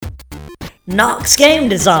Knox Game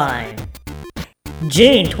Design,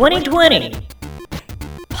 June 2020,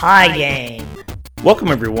 Pygame. Welcome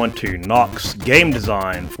everyone to Knox Game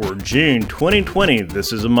Design for June 2020.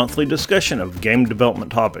 This is a monthly discussion of game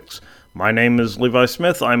development topics. My name is Levi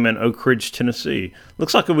Smith. I'm in Oak Ridge, Tennessee.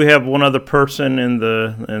 Looks like we have one other person in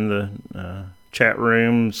the chat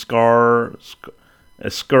room,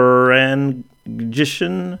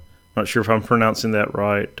 Skurangishn. Not sure if I'm pronouncing that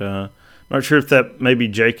right. Not sure if that may be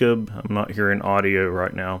Jacob. I'm not hearing audio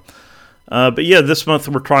right now. But yeah, this month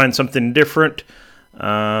we're trying something different.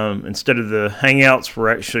 Instead of the Hangouts, we're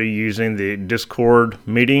actually using the Discord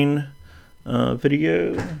meeting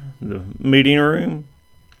video, the meeting room.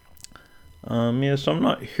 Yeah, so I'm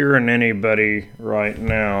not hearing anybody right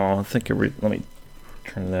now. I think let me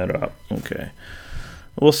turn that up. Okay.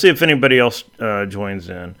 We'll see if anybody else joins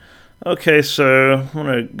in. Okay, so I'm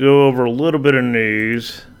going to go over a little bit of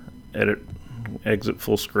news. Exit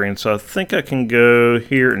full screen. So I think I can go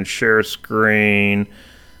here and share a screen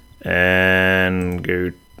and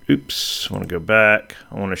go, oops, I want to go back.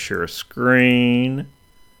 I want to share a screen.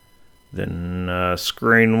 Then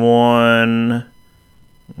screen one.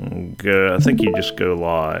 Go. I think you just go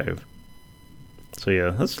live. So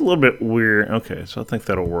yeah, that's a little bit weird. Okay, so I think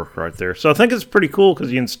that'll work right there. So I think it's pretty cool because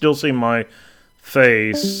you can still see my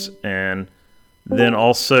face, and then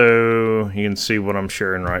also you can see what I'm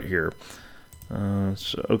sharing right here.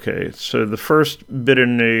 So the first bit of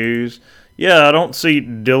news. Yeah, I don't see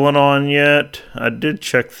Dylan on yet. I did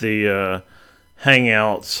check the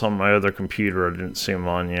Hangouts on my other computer. I didn't see him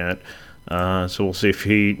on yet. So we'll see if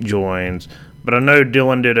he joins. But I know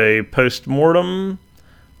Dylan did a post-mortem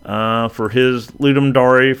for his Ludum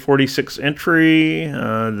Dare 46 entry.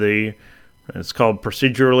 It's called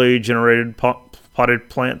Procedurally Generated Potted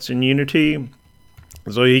Plants in Unity.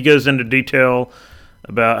 So he goes into detail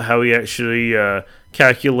about how he actually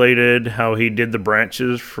calculated how he did the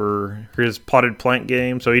branches for his potted plant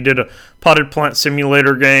game. So he did a potted plant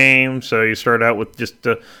simulator game. So you start out with just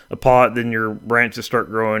a pot, then your branches start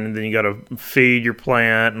growing, and then you got to feed your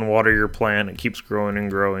plant and water your plant. It keeps growing and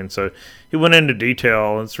growing. So he went into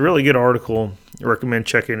detail. It's a really good article. I recommend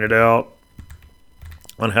checking it out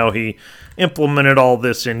on how he implemented all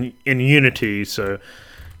this in Unity. So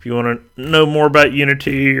if you want to know more about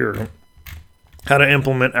Unity or how to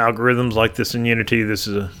implement algorithms like this in Unity, this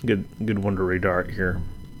is a good one to read right here.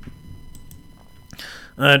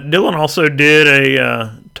 Dylan also did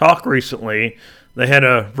a talk recently. They had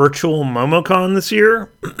a virtual MomoCon this year.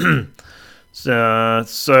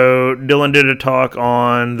 So Dylan did a talk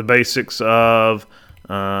on the basics of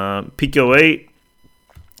Pico 8.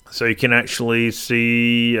 So you can actually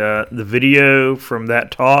see the video from that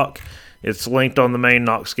talk. It's linked on the main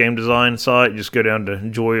Knox Game Design site. Just go down to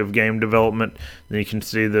Joy of Game Development. Then you can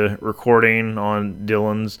see the recording on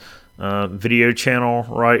Dylan's video channel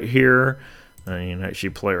right here. You can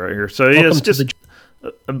actually play right here. So yeah, it's just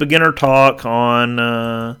a beginner talk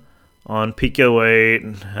on Pico 8,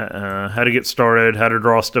 and how to get started, how to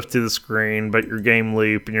draw stuff to the screen, but your game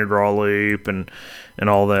loop and your draw loop and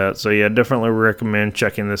all that. So yeah, definitely recommend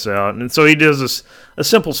checking this out. And so he does a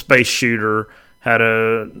simple space shooter, how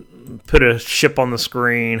to put a ship on the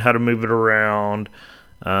screen, how to move it around,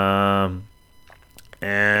 and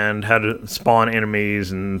how to spawn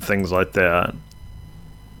enemies and things like that.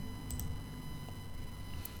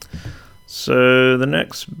 So the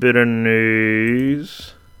next bit of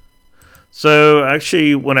news. So I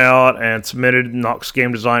actually went out and submitted Knox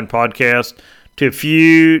Game Design podcast to a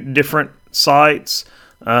few different sites.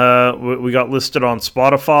 We got listed on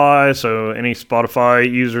Spotify, so any Spotify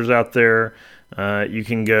users out there, you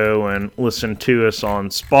can go and listen to us on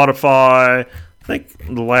Spotify. I think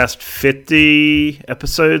the last 50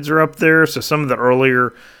 episodes are up there. So some of the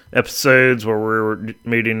earlier episodes where we were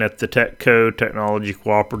meeting at the TechCo Technology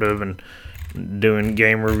Cooperative and doing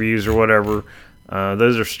game reviews or whatever,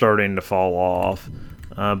 those are starting to fall off.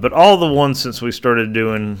 But all the ones since we started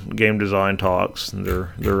doing game design talks,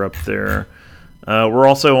 they're up there. We're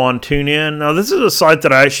also on TuneIn. Now, this is a site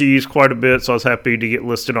that I actually use quite a bit, so I was happy to get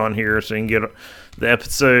listed on here. So you can get the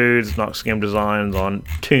episodes, Knox Game Designs on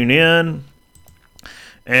TuneIn,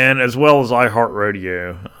 and as well as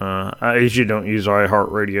iHeartRadio. I usually don't use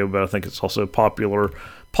iHeartRadio, but I think it's also a popular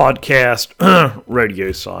podcast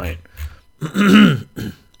radio site.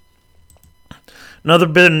 Another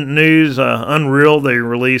bit of news, Unreal, they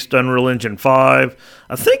released Unreal Engine 5.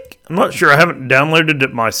 I'm not sure, I haven't downloaded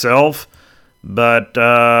it myself, but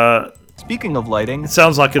speaking of lighting, it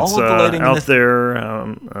sounds like it's out there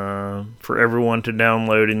for everyone to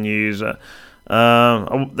download and use.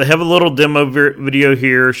 They have a little demo video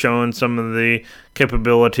here showing some of the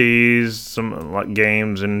capabilities, some like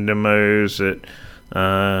games and demos that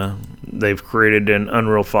they've created in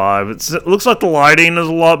Unreal 5. It looks like the lighting is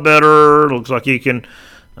a lot better. It looks like you can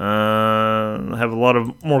have a lot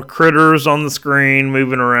of more critters on the screen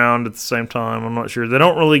moving around at the same time. I'm not sure. They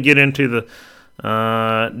don't really get into the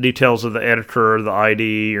details of the editor or the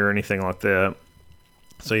ID or anything like that.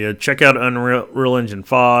 So yeah, check out Unreal Engine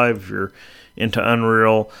 5 if you're into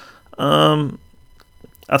Unreal.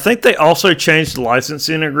 I think they also changed the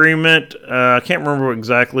licensing agreement. I can't remember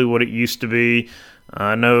exactly what it used to be.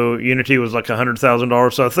 I know Unity was like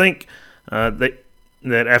 $100,000, so I think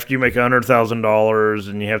that after you make $100,000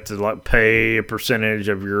 and you have to like pay a percentage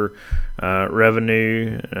of your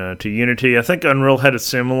revenue to Unity. I think Unreal had a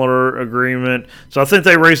similar agreement, so I think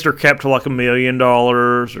they raised their cap to like $1 million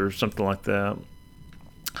or something like that.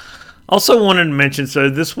 Also wanted to mention, so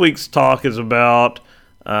this week's talk is about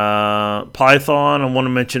Python. I want to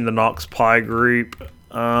mention the Knox Pi group.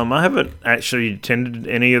 I haven't actually attended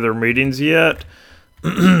any of their meetings yet.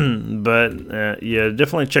 But yeah,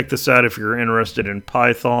 definitely check this out if you're interested in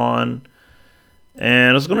Python. And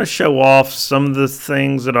I was going to show off some of the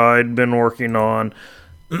things that I'd been working on.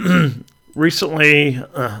 Recently,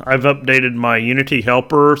 I've updated my Unity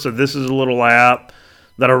helper. So this is a little app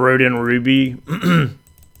that I wrote in Ruby.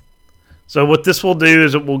 So what this will do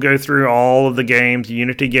is it will go through all of the games,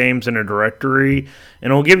 Unity games in a directory, and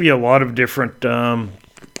it'll give you a lot of different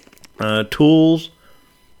tools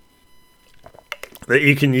that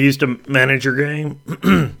you can use to manage your game.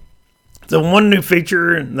 The one new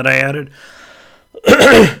feature that I added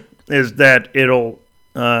is that it'll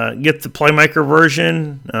get the Playmaker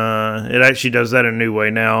version. It actually does that a new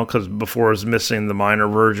way now because before it was missing the minor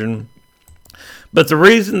version. But the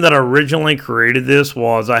reason that I originally created this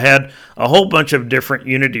was I had a whole bunch of different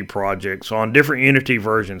Unity projects on different Unity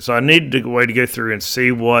versions. So I needed a way to go through and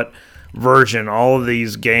see what version all of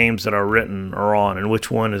these games that I've written are on and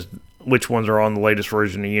which ones are on the latest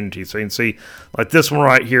version of Unity. So you can see, like this one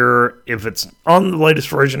right here, if it's on the latest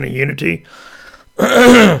version of Unity,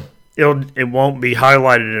 it won't be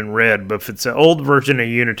highlighted in red. But if it's an old version of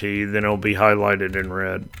Unity, then it'll be highlighted in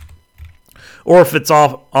red. Or if it's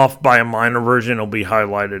off by a minor version, it'll be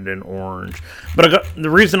highlighted in orange. But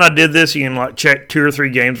the reason I did this, you can like check 2 or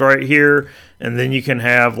 3 games right here, and then you can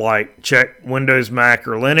have like check Windows, Mac,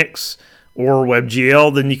 or Linux, or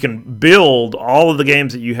WebGL. Then you can build all of the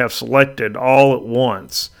games that you have selected all at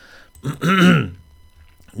once.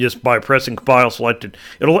 Just by pressing compile selected.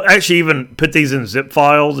 It'll actually even put these in zip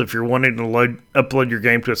files if you're wanting to upload your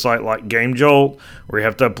game to a site like GameJolt, where you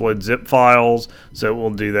have to upload zip files, so it will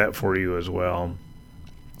do that for you as well.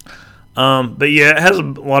 But yeah, it has a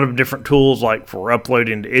lot of different tools, like for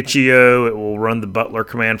uploading to itch.io. It will run the butler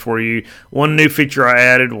command for you. One new feature I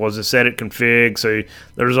added was a set it config, so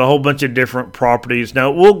there's a whole bunch of different properties.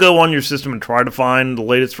 Now, it will go on your system and try to find the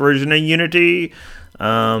latest version of Unity,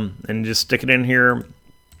 and just stick it in here.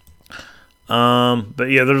 But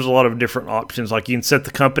yeah, there's a lot of different options. Like you can set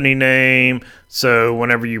the company name. So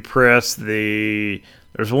whenever you press there's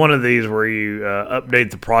one of these where you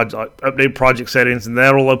update project settings, and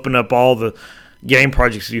that'll open up all the game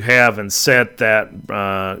projects you have and set that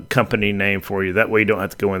company name for you. That way you don't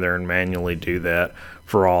have to go in there and manually do that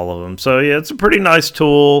for all of them. So yeah, it's a pretty nice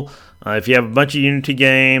tool. If you have a bunch of Unity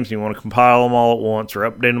games and you want to compile them all at once or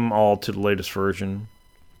update them all to the latest version.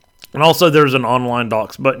 And also there's an online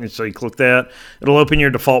docs button, so you click that. It'll open your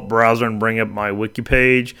default browser and bring up my wiki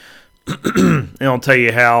page. And it'll tell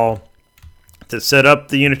you how to set up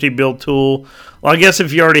the Unity build tool. Well, I guess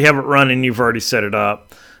if you already have it running, you've already set it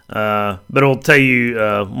up. But it'll tell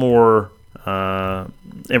you more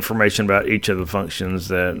information about each of the functions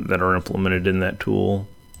that are implemented in that tool.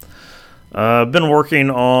 I've been working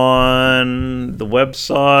on the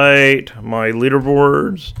website, my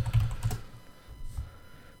leaderboards.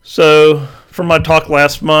 So, from my talk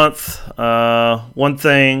last month, one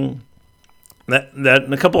thing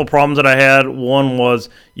that a couple of problems that I had, one was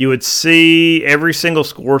you would see every single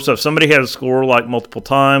score. So if somebody had a score like multiple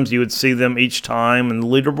times, you would see them each time in the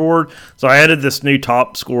leaderboard. So I added this new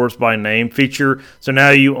top scores by name feature. So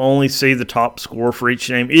now you only see the top score for each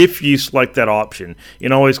name if you select that option. You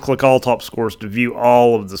can always click all top scores to view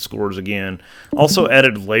all of the scores again. Also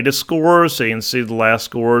added latest scores, so you can see the last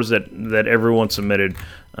scores that everyone submitted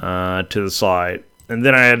to the site. And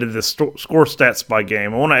then I added the score stats by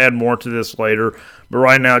game. I want to add more to this later, but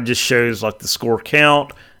right now it just shows like the score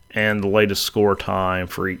count and the latest score time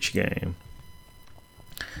for each game.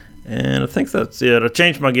 And I think that's it. I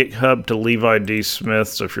changed my GitHub to Levi D. Smith,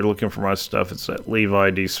 so if you're looking for my stuff, it's at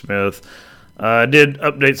Levi D. Smith. I did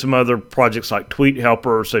update some other projects like Tweet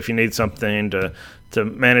Helper, so if you need something to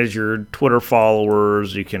manage your Twitter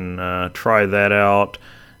followers, you can try that out.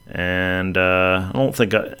 And I don't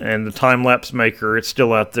think, and the time-lapse maker, it's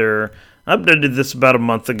still out there. I updated this about a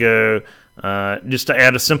month ago just to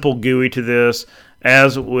add a simple GUI to this.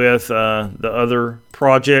 As with the other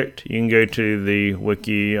project, you can go to the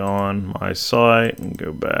wiki on my site and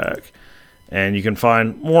go back, and you can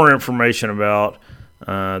find more information about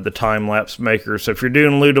the time-lapse maker. So if you're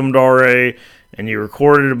doing Ludum Dare and you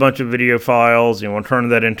recorded a bunch of video files, you want to turn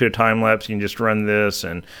that into a time-lapse, you can just run this,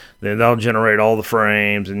 and then that'll generate all the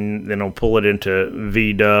frames, and then it'll pull it into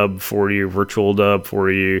VDub for you, Virtual Dub for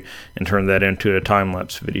you, and turn that into a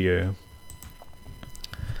time-lapse video.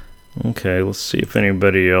 Okay, let's see if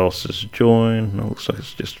anybody else has joined. No, looks like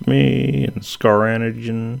it's just me and Scar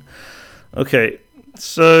Antigen. Okay,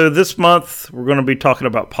 so this month we're going to be talking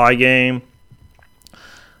about Pygame.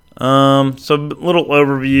 So little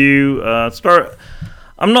overview.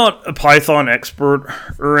 I'm not a Python expert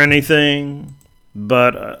or anything,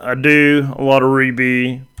 but I do a lot of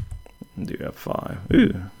Ruby. I do F5.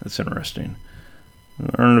 Ooh, that's interesting.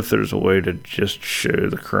 I don't know if there's a way to just show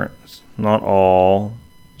the current. Not all.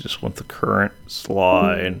 Just want the current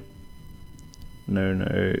slide. No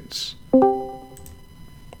notes.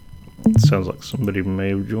 Sounds like somebody may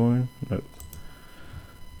have joined. Nope.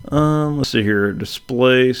 Let's see here.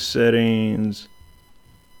 Display settings.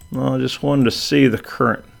 I just wanted to see the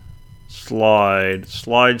current slideshow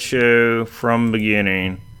from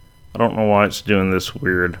beginning. I don't know why it's doing this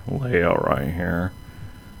weird layout right here.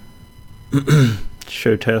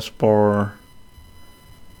 Show taskbar.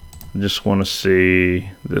 I just want to see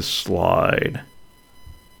this slide.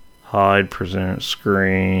 Hide, present,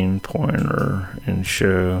 screen, pointer, and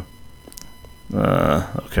show.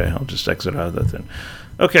 Okay, I'll just exit out of that then.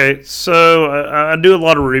 Okay, so I do a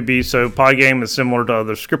lot of Ruby, so Pygame is similar to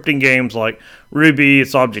other scripting games like Ruby.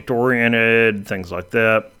 It's object-oriented, things like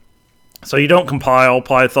that. So you don't compile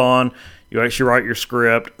Python. You actually write your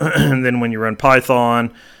script, and then when you run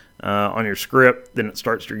Python on your script, then it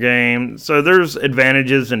starts your game. So there's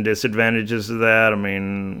advantages and disadvantages to that. I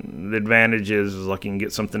mean, the advantages is like you can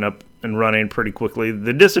get something up and running pretty quickly.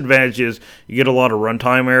 The disadvantage is you get a lot of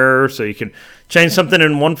runtime errors, so you can change something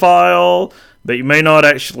in one file, but you may not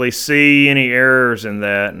actually see any errors in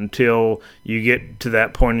that until you get to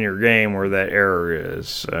that point in your game where that error is.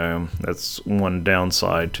 So that's one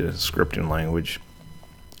downside to scripting language.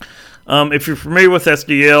 If you're familiar with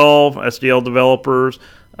SDL developers,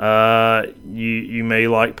 you may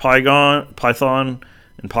like Python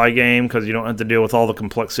and Pygame because you don't have to deal with all the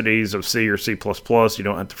complexities of C or C++. You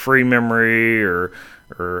don't have to free memory or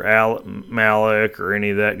malloc or any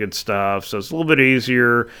of that good stuff. So it's a little bit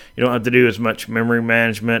easier. You don't have to do as much memory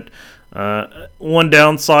management. One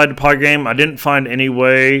downside to Pygame, I didn't find any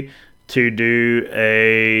way to do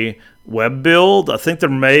a web build. I think there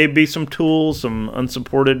may be some tools, some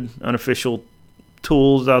unsupported, unofficial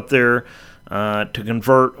tools out there to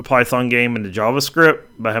convert a Python game into JavaScript,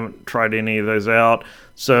 but I haven't tried any of those out.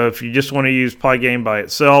 So if you just want to use Pygame by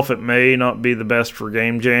itself, it may not be the best for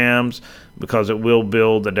game jams because it will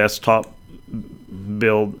build a desktop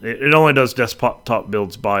build. It only does desktop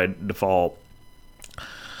builds by default.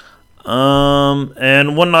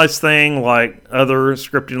 And one nice thing, like other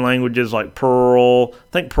scripting languages like Perl,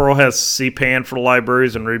 I think Perl has CPAN for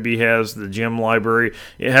libraries and Ruby has the gem library.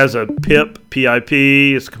 It has a pip,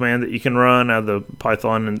 it's a command that you can run out of the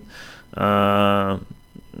Python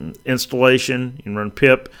installation. You can run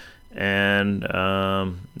pip, and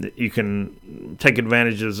you can take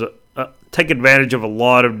advantage of a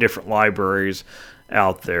lot of different libraries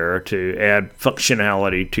out there to add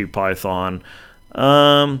functionality to Python.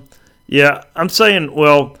 Yeah, I'm saying,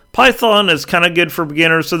 well, Python is kind of good for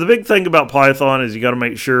beginners. So the big thing about Python is you got to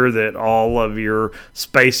make sure that all of your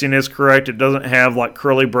spacing is correct. It doesn't have like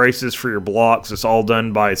curly braces for your blocks. It's all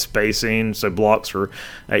done by spacing. So blocks are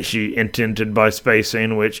actually indented by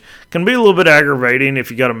spacing, which can be a little bit aggravating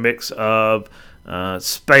if you got a mix of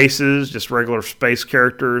spaces, just regular space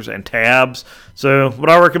characters, and tabs. So what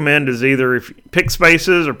I recommend is either if you pick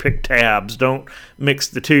spaces or pick tabs. Don't mix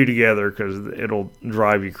the two together because it'll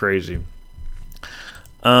drive you crazy.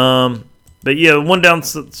 But yeah, one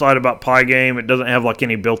downside about Pygame, it doesn't have like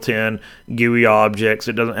any built-in GUI objects.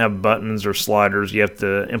 It doesn't have buttons or sliders. You have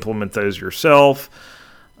to implement those yourself.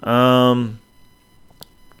 Let's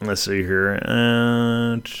see here.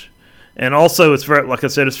 And also, it's very, like I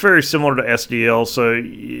said, it's very similar to SDL, so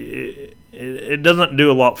it doesn't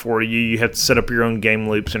do a lot for you. You have to set up your own game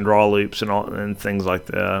loops and draw loops and things like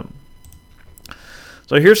that.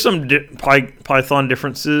 So here's some Python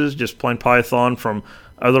differences, just plain Python from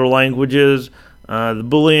other languages. The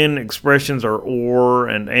Boolean expressions are or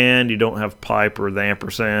and. You don't have pipe or the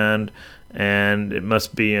ampersand, and it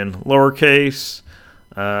must be in lowercase.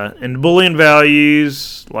 And Boolean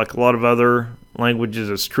values, like a lot of other languages,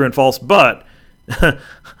 is true and false, but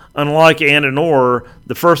unlike and or,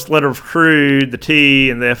 the first letter of true, the T,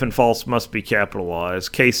 and the F in false must be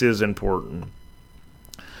capitalized. Case is important.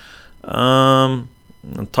 I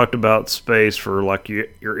talked about space for like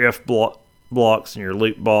your if blocks and your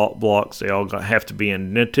loop blocks. They all have to be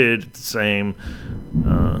indented at the same.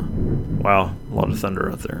 Wow, a lot of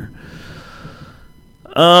thunder out there.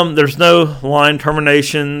 There's no line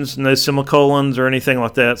terminations, no semicolons or anything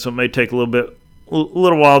like that, so it may take a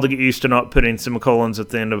little while to get used to not putting semicolons at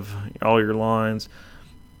the end of all your lines.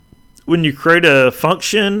 When you create a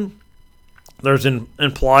function, there's an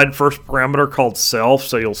implied first parameter called self,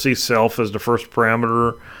 so you'll see self as the first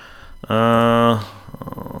parameter a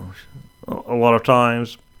lot of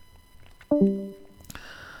times.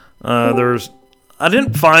 I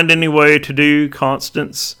didn't find any way to do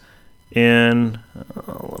constants in,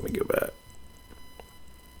 let me go back.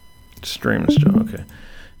 Stream still, okay.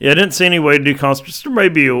 Yeah, I didn't see any way to do constants. There may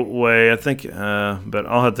be a way, I think, but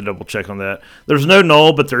I'll have to double check on that. There's no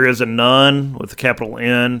null, but there is a none with a capital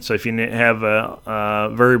N. So if you have a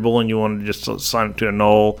variable and you want to just assign it to a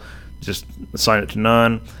null, just assign it to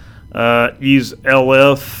none. Use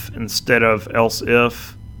elif instead of else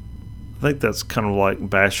if. I think that's kind of like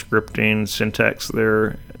bash scripting syntax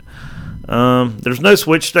there. There's no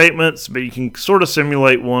switch statements, but you can sort of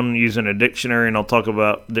simulate one using a dictionary, and I'll talk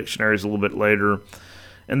about dictionaries a little bit later.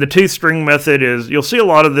 And the toString method is, you'll see a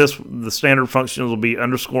lot of this, the standard functions will be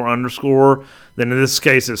underscore underscore. Then in this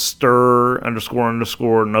case it's stir underscore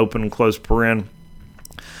underscore and open and close paren.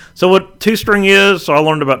 So what toString is, so I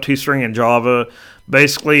learned about toString in Java.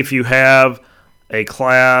 Basically, if you have a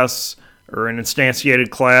class or an instantiated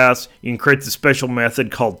class, you can create the special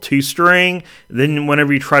method called toString. Then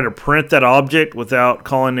whenever you try to print that object without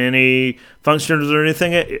calling any functions or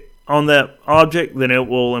anything on that object, then it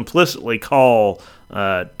will implicitly call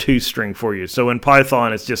toString for you. So in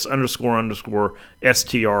Python, it's just underscore underscore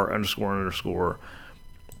str underscore underscore.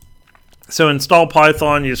 So install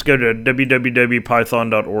Python, you just go to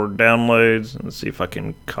www.python.org downloads. Let's see if I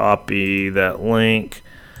can copy that link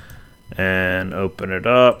and open it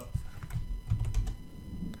up.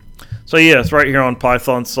 So yeah, it's right here on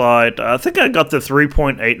Python site. I think I got the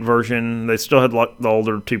 3.8 version. They still had like the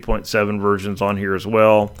older 2.7 versions on here as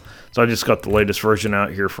well. So I just got the latest version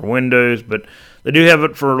out here for Windows, but they do have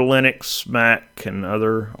it for Linux, Mac, and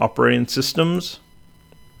other operating systems.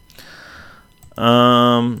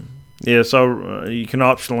 Yeah, so you can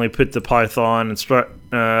optionally put the Python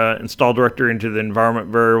install directory into the environment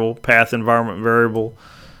variable, path environment variable.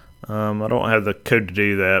 I don't have the code to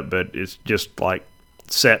do that, but it's just like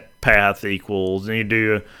set path equals, and you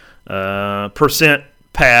do percent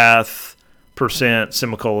path, percent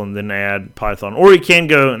semicolon, then add Python. Or you can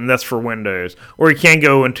go, and that's for Windows, or you can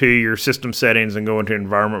go into your system settings and go into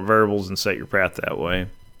environment variables and set your path that way.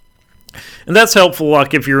 And that's helpful,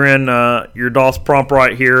 like if you're in your DOS prompt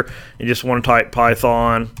right here and just want to type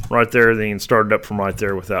Python right there, then you can start it up from right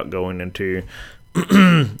there without going into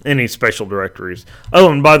any special directories.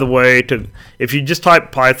 Oh, and by the way, if you just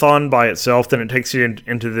type Python by itself, then it takes you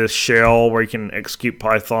into this shell where you can execute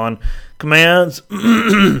Python commands.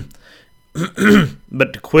 But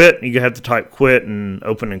to quit, you have to type quit and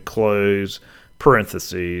open and close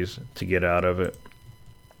parentheses to get out of it.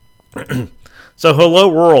 So hello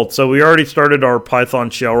world. So we already started our Python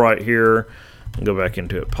shell right here. I'll go back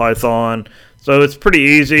into it. Python. So it's pretty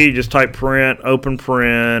easy. Just type print, open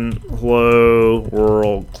paren, hello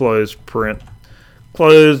world, close print,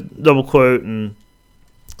 close, double quote, and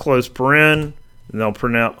close paren. And they'll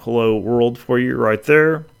print out hello world for you right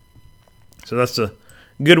there. So that's a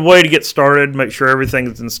good way to get started. Make sure everything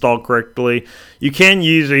is installed correctly. You can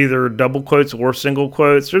use either double quotes or single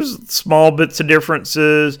quotes. There's small bits of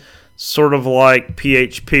differences, sort of like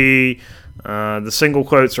PHP. The single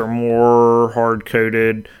quotes are more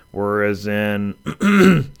hard-coded, whereas in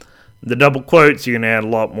the double quotes, you can add a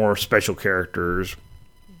lot more special characters.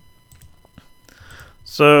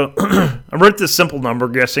 So I wrote this simple number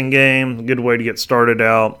guessing game, a good way to get started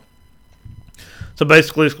out. So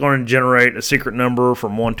basically, it's going to generate a secret number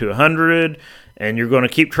from 1 to 100, and you're going to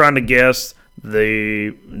keep trying to guess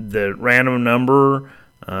the random number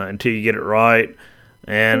until you get it right.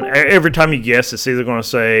 And every time you guess, it's either going to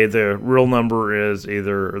say the real number is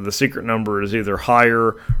either, or the secret number is either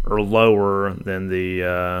higher or lower than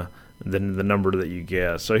the number that you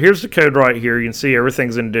guess. So here's the code right here. You can see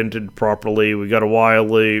everything's indented properly. We got a while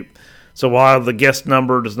loop. So while the guessed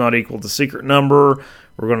number does not equal the secret number,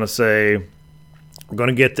 we're going to say we're going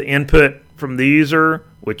to get the input from the user,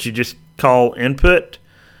 which you just call input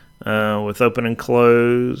with open and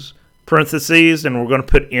close parentheses, and we're going to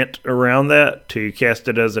put int around that to cast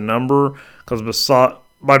it as a number, because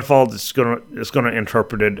by default it's going to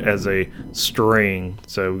interpret it as a string.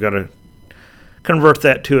 So we've got to convert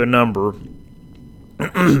that to a number.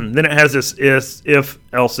 Then it has this if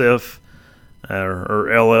else if or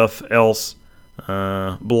elif else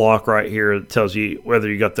block right here that tells you whether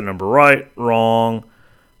you got the number right, wrong,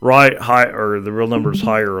 right, high, or the real number is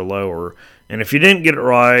higher or lower. And if you didn't get it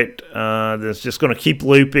right, then it's just going to keep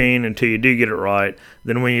looping until you do get it right.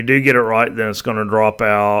 Then when you do get it right, then it's going to drop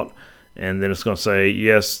out, and then it's going to say,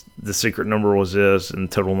 yes, the secret number was this,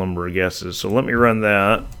 and total number of guesses. So let me run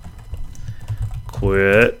that.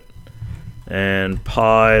 Quit. And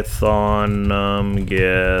python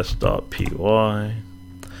numguess.py.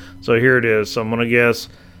 So here it is. So I'm going to guess,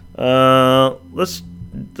 let's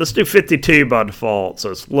do 52 by default.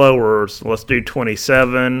 So it's lower. So let's do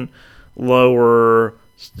 27. Lower.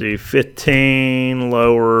 Let's do 15.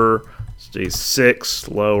 Lower. Let's do 6.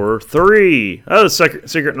 Lower. 3. Oh, the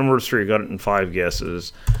secret number is 3. Got it in 5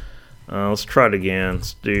 guesses. Let's try it again.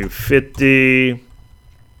 Let's do 50.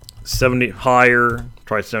 70 higher.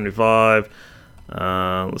 Try 75.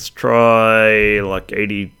 Let's try like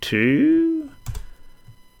 82.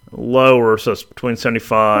 Lower, so it's between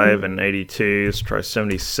 75 and 82. Let's try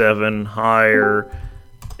 77. Higher.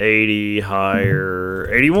 80.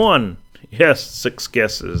 Higher. 81. Yes, 6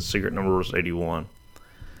 guesses. Secret number was 81.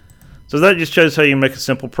 So that just shows how you make a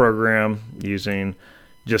simple program using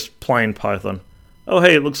just plain Python. Oh,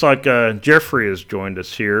 hey, it looks like Jeffrey has joined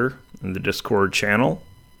us here in the Discord channel.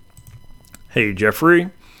 Hey, Jeffrey.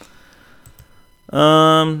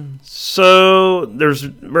 So there's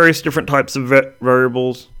various different types of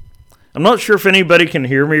variables. I'm not sure if anybody can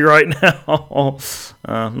hear me right now.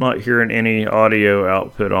 I'm not hearing any audio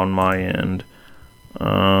output on my end.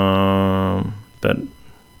 But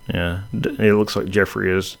yeah, it looks like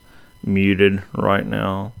Jeffrey is muted right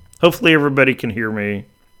now. Hopefully everybody can hear me.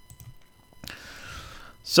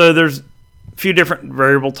 So there's a few different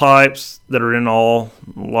variable types that are in a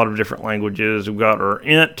lot of different languages. We've got our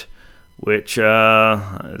int, which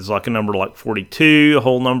is like a number like 42, a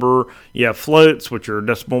whole number. You have floats, which are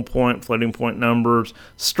decimal point, floating point numbers.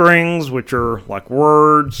 Strings, which are like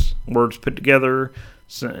words put together,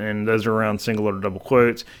 and those are around single or double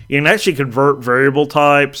quotes. You can actually convert variable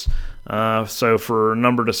types. So for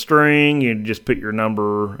number to string, you just put your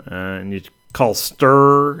number and you call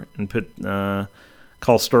stir and put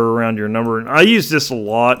call stir around your number. And I use this a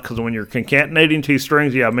lot because when you're concatenating two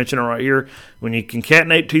strings, I mentioned it right here. When you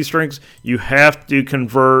concatenate two strings, you have to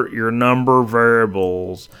convert your number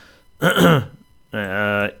variables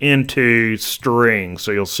into strings.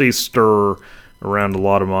 So you'll see stir around a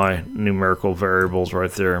lot of my numerical variables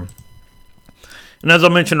right there. And as I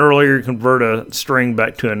mentioned earlier, you convert a string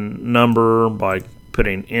back to a number by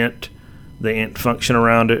putting the int function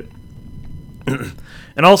around it.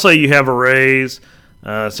 And also you have arrays.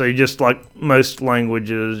 So you just like most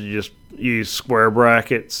languages, you just use square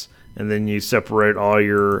brackets, and then you separate all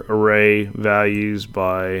your array values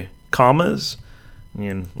by commas.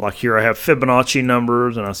 And like here I have Fibonacci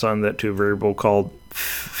numbers, and I assigned that to a variable called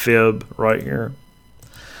fib right here.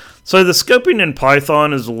 So the scoping in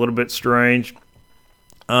Python is a little bit strange.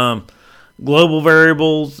 Global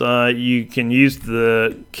variables, you can use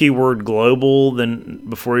the keyword global then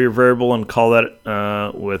before your variable and call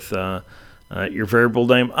that with your variable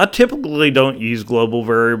name. I typically don't use global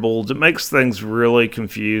variables. It makes things really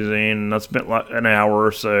confusing, and I spent like an hour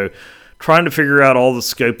or so trying to figure out all the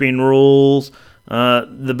scoping rules.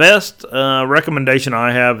 The best recommendation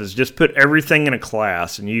I have is just put everything in a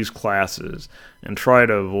class and use classes and try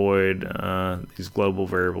to avoid these global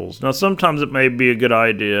variables. Now, sometimes it may be a good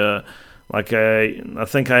idea. Like I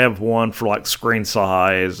think I have one for like screen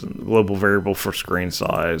size, global variable for screen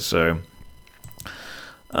size. So,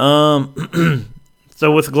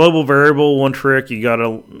 so with global variable, one trick you got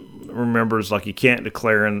to remember is like you can't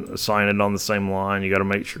declare and assign it on the same line. You got to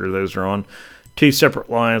make sure those are on two separate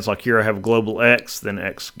lines. Like here I have global x, then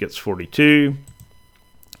x gets 42.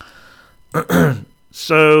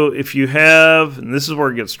 So if you have, and this is where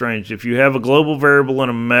it gets strange, if you have a global variable in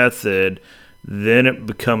a method, then it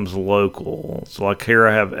becomes local. So like here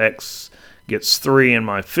I have x gets 3 in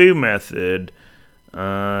my foo method.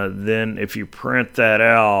 Then if you print that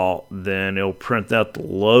out, then it'll print out the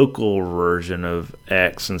local version of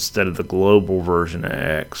x instead of the global version of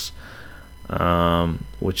x.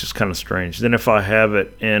 Which is kind of strange. Then if I have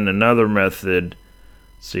it in another method,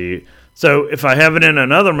 so if I have it in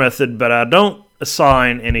another method, but I don't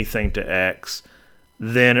assign anything to x,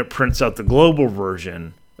 then it prints out the global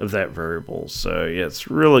version of that variable. So yeah, it's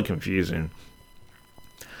really confusing.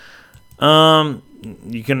 I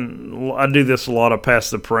do this a lot. I pass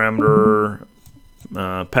the parameter,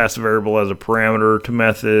 pass the variable as a parameter to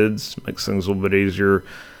methods. Makes things a little bit easier.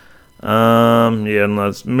 And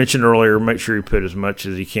as mentioned earlier, make sure you put as much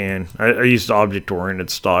as you can. I used object-oriented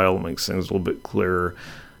style. It makes things a little bit clearer.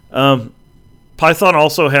 Python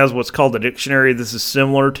also has what's called a dictionary. This is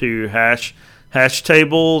similar to hash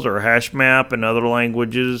tables or hash map in other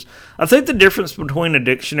languages. I think the difference between a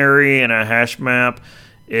dictionary and a hash map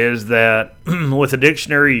is that with a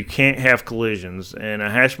dictionary you can't have collisions. In a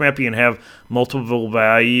hash map you can have multiple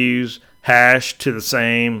values hashed to the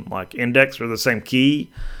same index or the same key.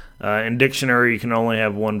 In dictionary you can only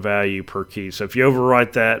have one value per key. So if you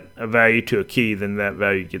overwrite a value to a key, then that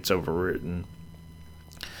value gets overwritten.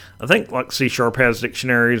 I think C# has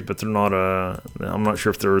dictionaries, but they're not I'm not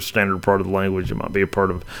sure if they're a standard part of the language. It might be a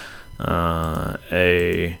part of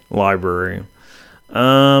a library.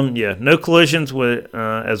 No collisions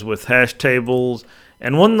as with hash tables.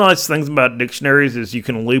 And one nice thing about dictionaries is you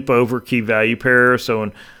can loop over key value pairs. So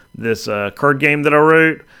in this card game that I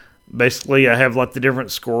wrote, basically I have the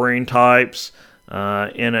different scoring types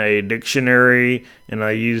in a dictionary, and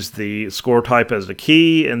I use the score type as the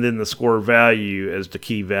key and then the score value as the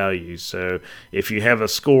key value. So if you have a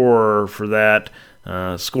score for that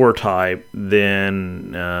score type,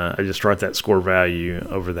 then I just write that score value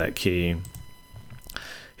over that key.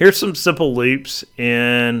 Here's some simple loops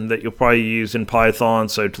that you'll probably use in Python.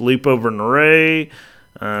 So to loop over an array,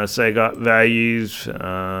 say I got values in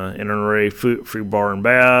an array, foo, bar, and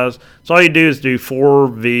baz. So all you do is do for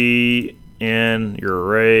v in your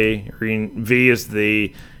array. V is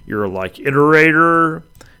your iterator,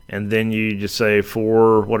 and then you just say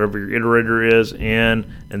for whatever your iterator is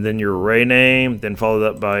in, and then your array name, then follow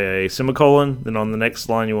that by a semicolon. Then on the next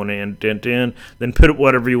line you want to indent in, then put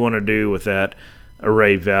whatever you want to do with that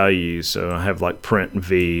array value. So I have print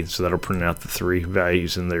v, so that'll print out the 3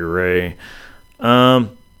 values in the array.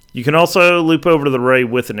 You can also loop over to the array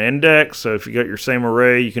with an index. So if you got your same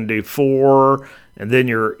array, you can do for and then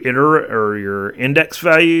your your index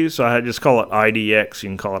value. So I just call it IDX. You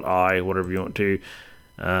can call it I, whatever you want to.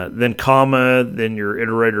 Then comma, then your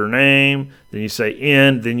iterator name. Then you say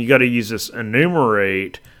end. Then you got to use this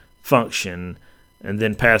enumerate function and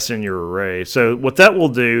then pass in your array. So what that will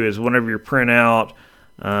do is whenever you print out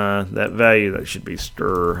that value, that should be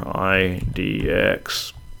stir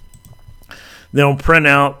IDX. Then it'll print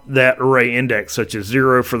out that array index, such as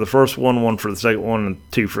 0 for the first one, 1 for the second one,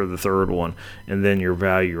 and 2 for the third one, and then your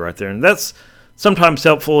value right there. And that's sometimes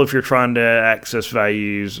helpful if you're trying to access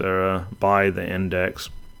values by the index,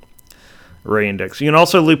 array index. You can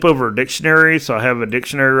also loop over a dictionary. So I have a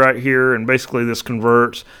dictionary right here, and basically this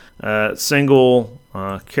converts single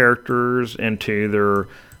characters into their,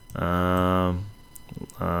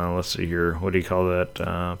 let's see here, what do you call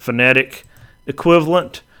that, phonetic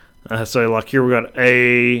equivalent. So here we got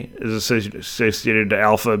A is associated to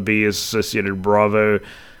alpha, B is associated to Bravo,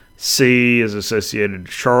 C is associated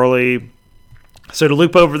to Charlie. So to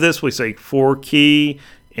loop over this, we say for key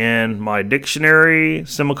in my dictionary,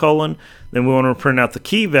 semicolon. Then we want to print out the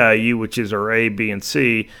key value, which is our A, B, and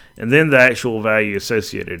C, and then the actual value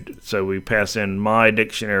associated. So we pass in my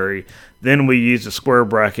dictionary. Then we use the square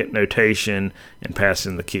bracket notation and pass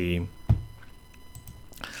in the key.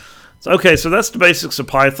 Okay, so that's the basics of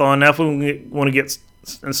Python. Now if we want to get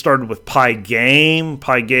started with Pygame,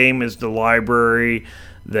 Pygame is the library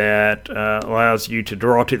that allows you to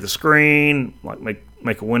draw to the screen,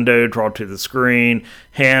 make a window, draw to the screen,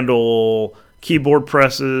 handle keyboard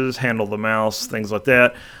presses, handle the mouse, things like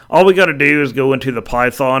that. All we got to do is go into the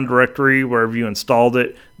Python directory wherever you installed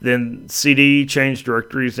it, then cd change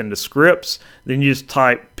directories into scripts, then you just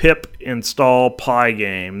type pip install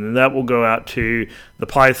Pygame, and that will go out to the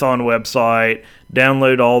Python website,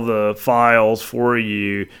 download all the files for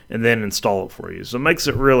you, and then install it for you. So it makes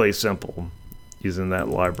it really simple using that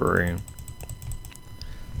library.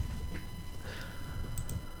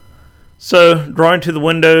 So drawing to the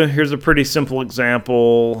window, here's a pretty simple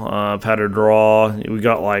example of how to draw. We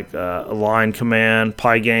got a line command,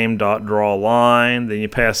 pygame.drawLine. Then you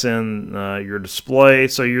pass in your display.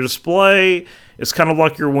 So your display is kind of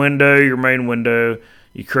like your window, your main window.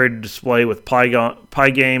 You create a display with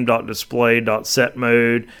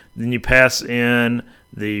pygame.display.setMode. Then you pass in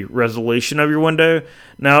the resolution of your window.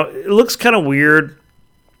 Now, it looks kind of weird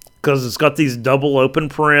because it's got these double open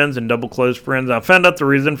parens and double closed parens. I found out the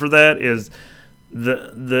reason for that is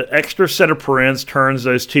the extra set of parens turns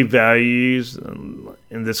those two values,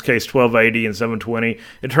 in this case 1280 and 720,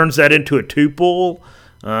 it turns that into a tuple.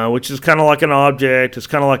 which is kind of like an object. It's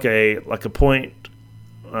kind of like a point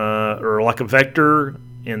or like a vector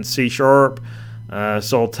in C#. So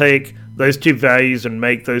I'll take those two values and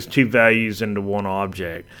make those two values into one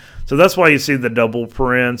object. So that's why you see the double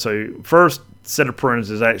paren. So first set of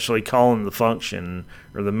parens is actually calling the function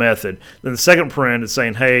or the method. Then the second paren is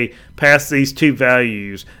saying, hey, pass these two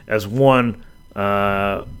values as one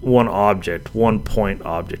object, one point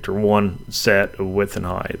object, or one set of width and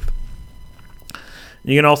height.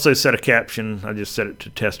 You can also set a caption. I just set it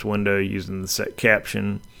to test window using the set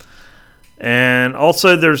caption. And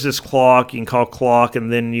also there's this clock. You can call clock,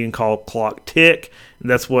 and then you can call clock tick. And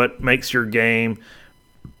that's what makes your game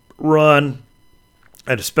run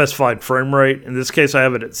at a specified frame rate. In this case, I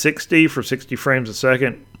have it at 60 for 60 frames a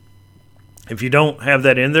second. If you don't have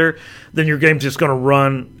that in there, then your game's just going to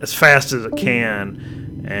run as fast as it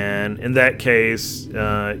can. And in that case,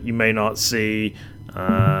 you may not see...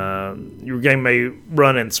 your game may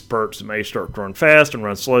run in spurts. It may start to run fast and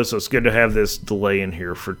run slow, so it's good to have this delay in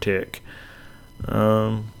here for tick.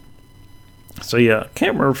 So yeah, I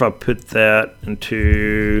can't remember if I put that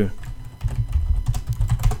into...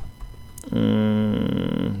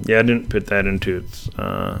 yeah, I didn't put that into its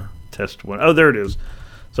test window. Oh, there it is.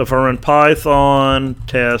 So if I run Python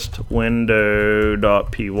test window.py,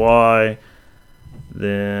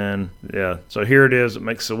 then yeah, so here it is. It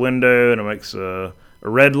makes a window, and it makes a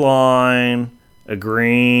red line, a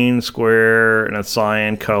green square, and a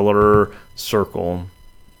cyan color circle.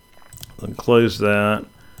 Then close that.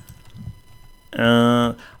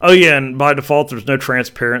 Oh yeah, and by default there's no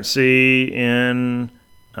transparency in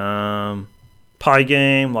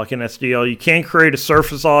Pygame like in SDL. You can create a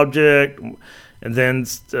surface object and then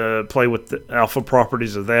play with the alpha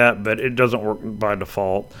properties of that, but it doesn't work by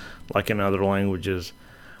default like in other languages.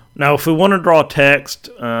 Now, if we want to draw text,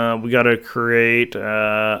 we got to create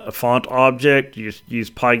a font object. You just use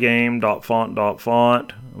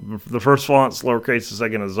pygame.font.font. The first font's lowercase, the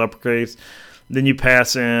second is uppercase. Then you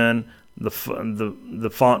pass in the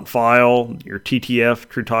font file, your TTF,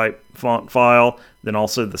 true type font file, then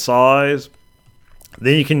also the size.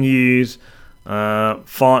 Then you can use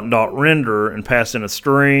font.render and pass in a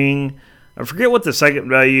string. I forget what the second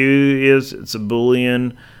value is. It's a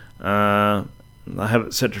Boolean. I have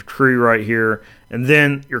it set to true right here. And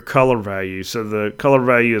then your color value. So the color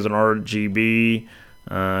value is an RGB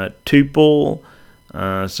tuple.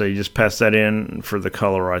 So you just pass that in for the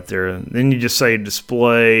color right there. And then you just say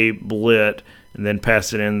display blit and then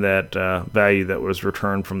pass it in that value that was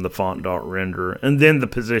returned from the font.render. And then the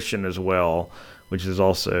position as well, which is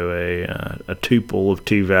also a tuple of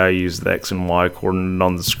two values, the X and Y coordinated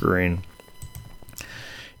on the screen.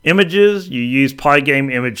 Images, you use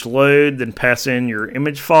Pygame image load, then pass in your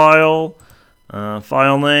image file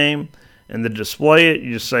name, and to display it,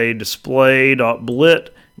 you just say display.blit,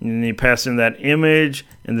 and then you pass in that image,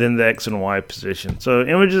 and then the X and Y position. So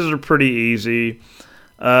images are pretty easy.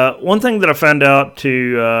 One thing that I found out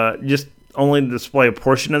to just only display a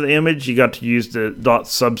portion of the image, you got to use the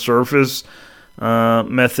 .subsurface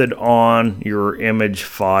method on your image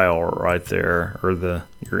file right there, or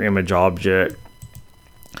your image object.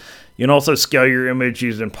 You can also scale your image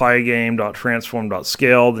using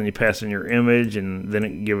pygame.transform.scale. Then you pass in your image, and then it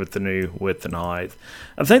can give it the new width and height.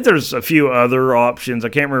 I think there's a few other options. I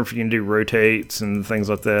can't remember if you can do rotates and things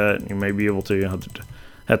like that. You may be able to. I'll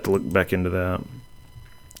have to look back into that.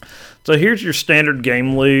 So here's your standard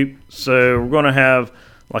game loop. So we're going to have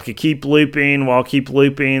like a keep looping. While keep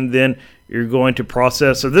looping, then you're going to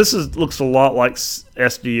process. So this looks a lot like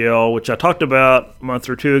SDL, which I talked about a month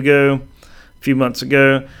or two ago, a few months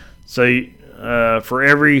ago. So for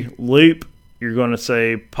every loop, you're going to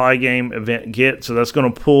say Pygame event get. So that's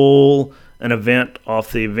going to pull an event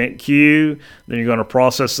off the event queue. Then you're going to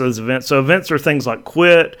process those events. So events are things like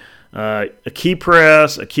quit, a key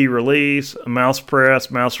press, a key release, a mouse press,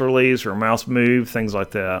 mouse release, or a mouse move, things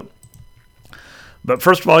like that. But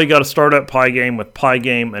first of all, you got to start up Pygame with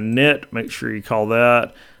Pygame init. Make sure you call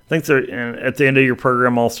that. I think at the end of your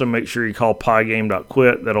program, also make sure you call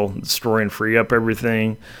pygame.quit. That'll destroy and free up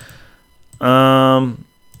everything.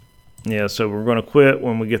 Yeah, so we're going to quit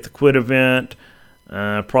when we get the quit event,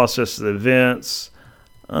 process the events.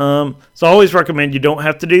 So I always recommend you don't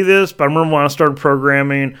have to do this, but I remember when I started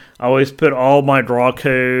programming, I always put all my draw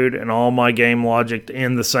code and all my game logic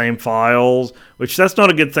in the same files, which that's not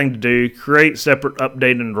a good thing to do. Create separate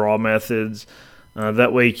update and draw methods.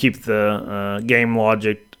 That way you keep the game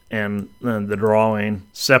logic and the drawing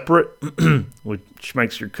separate, which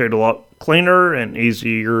makes your code a lot cleaner and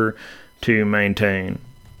easier to maintain.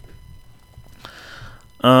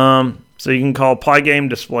 So So you can call Pygame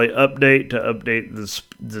display update to update the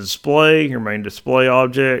display, your main display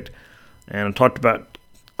object. And I talked about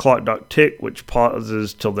clock.tick, which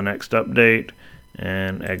pauses till the next update,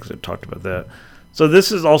 and exit, talked about that. So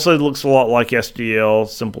this is also looks a lot like SDL,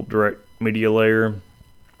 simple direct media layer.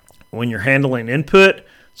 When you're handling input,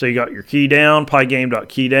 so you got your key down,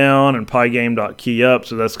 pygame.key down, and pygame.key up.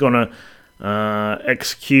 So that's going to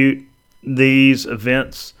execute these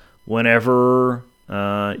events whenever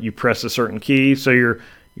you press a certain key. So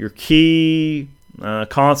your key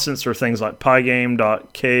constants are things like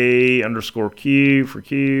pygame.k underscore q for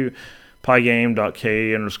q,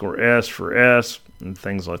 pygame.k underscore s for s, and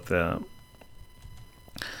things like that.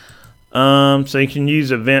 So you can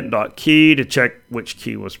use event.key to check which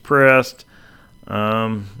key was pressed.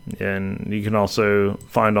 And you can also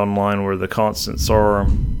find online where the constants are.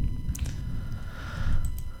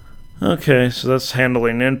 Okay, so that's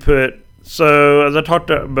handling input. So as I talked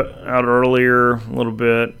about earlier a little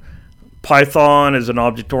bit, Python is an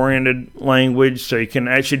object-oriented language, so you can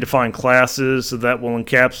actually define classes, so that will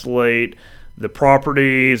encapsulate the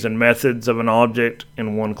properties and methods of an object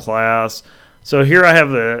in one class. So here I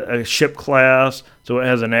have a ship class, so it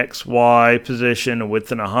has an x, y position, a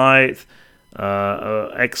width and a height,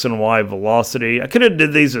 x and y velocity. I could have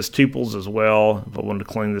did these as tuples as well if I wanted to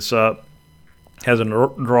clean this up. It has a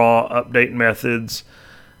draw update methods,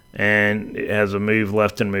 and it has a move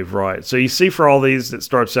left and move right. So you see for all these, it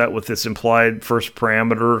starts out with this implied first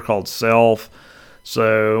parameter called self.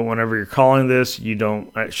 So whenever you're calling this, you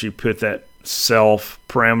don't actually put that self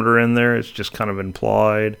parameter in there. It's just kind of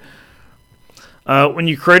implied. When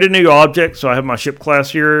you create a new object, so I have my ship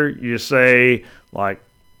class here, you just say like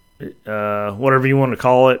whatever you want to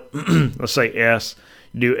call it. Let's say S.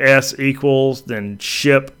 You do S equals, then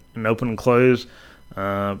ship, and open and close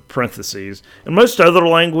parentheses. In most other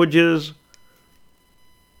languages,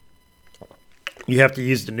 you have to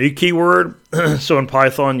use the new keyword. So in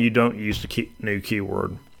Python, you don't use the new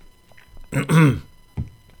keyword.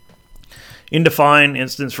 Indefine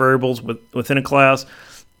instance variables within a class.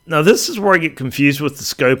 Now this is where I get confused with the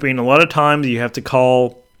scoping. A lot of times you have to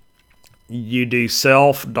call, you do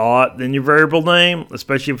self dot, then your variable name,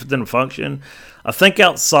 especially if it's in a function. I think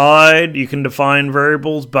outside you can define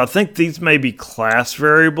variables, but I think these may be class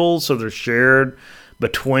variables, so they're shared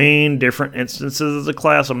between different instances of the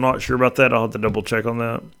class. I'm not sure about that. I'll have to double check on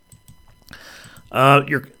that.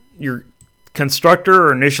 Your constructor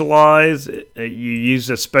or initialize, you use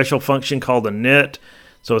a special function called a init.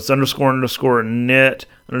 So it's underscore underscore init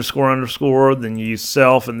underscore underscore, then you use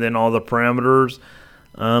self and then all the parameters.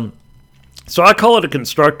 So I call it a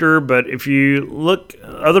constructor, but if you look,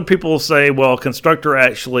 other people say, well, constructor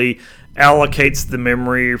actually allocates the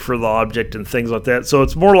memory for the object and things like that. So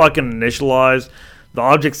it's more like an initialize. The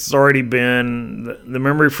object's already been, the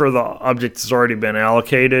memory for the object has already been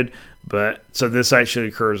allocated, but so this actually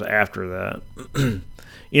occurs after that.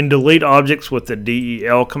 In delete objects with the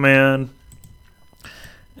del command,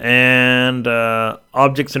 and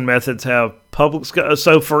objects and methods have public scope.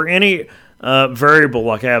 So for any variable,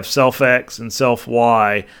 like I have self x and self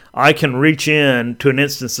y, I can reach in to an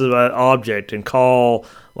instance of that object and call,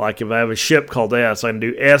 like if I have a ship called S, I can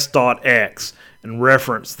do s.x and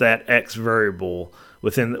reference that x variable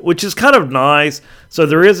within, which is kind of nice. So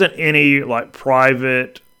there isn't any like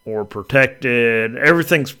private or protected.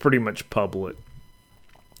 Everything's pretty much public.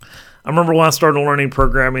 I remember when I started learning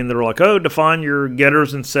programming, they were like, oh, define your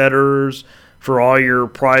getters and setters for all your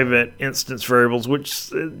private instance variables,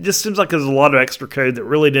 which it just seems like there's a lot of extra code that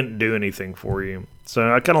really didn't do anything for you.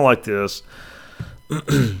 So I kind of like this.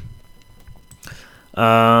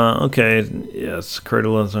 Okay, yes, create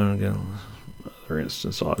a other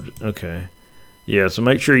instance object. Okay. Yeah, so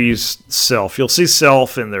make sure you use self. You'll see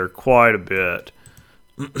self in there quite a bit.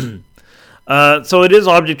 So it is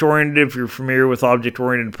object-oriented. If you're familiar with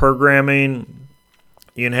object-oriented programming,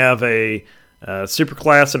 you can have a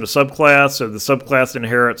superclass and a subclass. So the subclass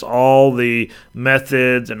inherits all the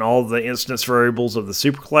methods and all the instance variables of the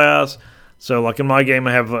superclass. So like in my game,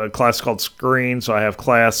 I have a class called screen. So I have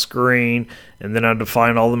class screen, and then I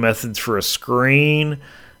define all the methods for a screen.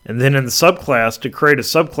 And then in the subclass, to create a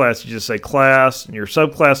subclass, you just say class and your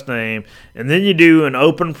subclass name, and then you do an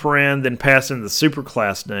open paren, then pass in the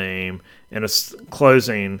superclass name, and a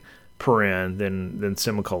closing paren, then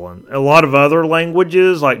semicolon. A lot of other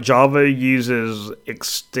languages, like Java, uses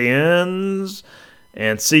extends,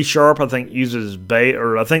 and C# I think uses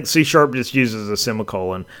or I think C# just uses a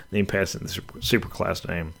semicolon, then you pass in the superclass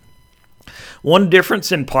name. One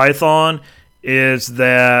difference in Python is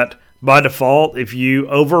that by default, if you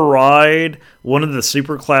override one of the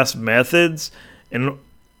superclass methods, and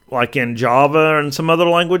like in Java and some other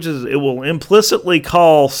languages, it will implicitly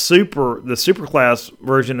call the superclass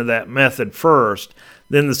version of that method first,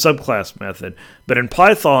 then the subclass method. But in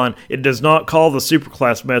Python, it does not call the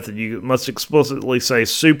superclass method. You must explicitly say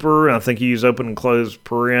super, and I think you use open and close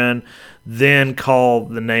paren, then call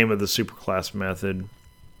the name of the superclass method.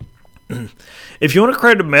 If you want to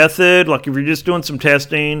create a method, like if you're just doing some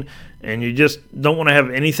testing and you just don't want to have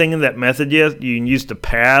anything in that method yet, you can use the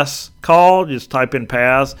pass call. Just type in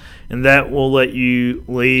pass, and that will let you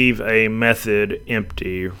leave a method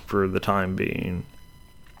empty for the time being.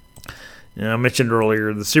 I mentioned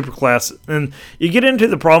earlier the superclass, and you get into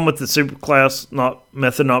the problem with the superclass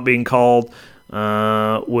method not being called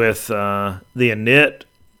with the init.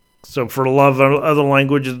 So for a lot of other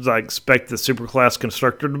languages, I expect the superclass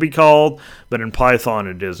constructor to be called, but in Python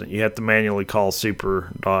it isn't. You have to manually call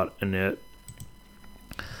super.init.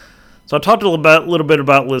 So I talked a little bit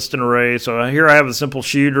about list and array. So here I have a simple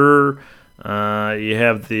shooter. You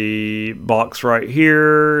have the box right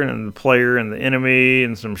here, and the player and the enemy,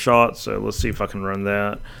 and some shots. So let's see if I can run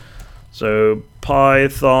that. So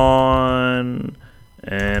Python,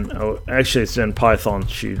 and actually it's in Python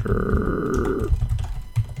shooter.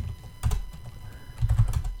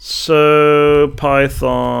 So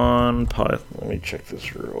Python, let me check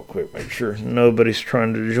this real quick, make sure nobody's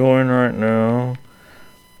trying to join right now.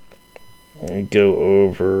 Let me go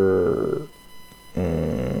over,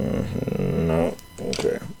 no,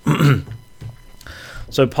 okay.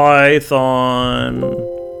 So Python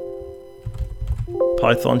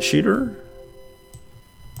shooter.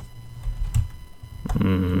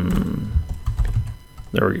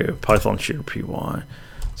 There we go, Python shooter PY.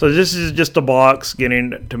 So this is just a box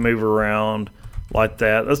getting to move around like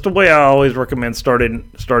that. That's the way I always recommend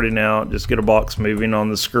starting out. Just get a box moving on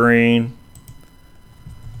the screen.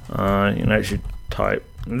 You can actually type.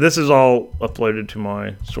 This is all uploaded to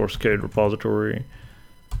my source code repository.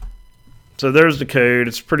 So there's the code.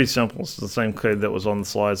 It's pretty simple. It's the same code that was on the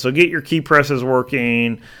slide. So get your key presses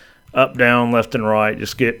working, up, down, left, and right.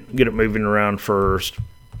 Just get it moving around first.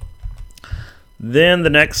 Then the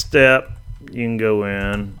next step, you can go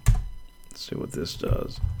in. Let's see what this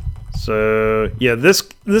does. So yeah, this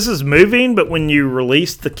is moving, but when you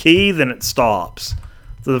release the key, then it stops.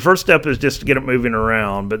 So the first step is just to get it moving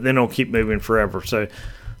around, but then it'll keep moving forever. So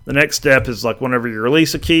the next step is like whenever you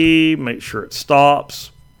release a key, make sure it stops.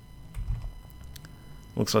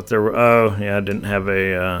 Looks like I didn't have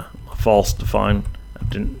a false define. I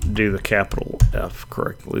didn't do the capital F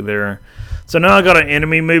correctly there. So now I got an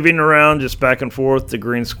enemy moving around just back and forth, the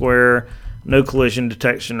green square. No collision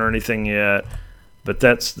detection or anything yet, but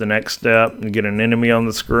that's the next step. You get an enemy on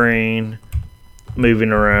the screen, moving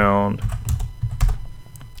around.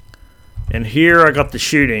 And here I got the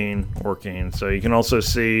shooting working. So you can also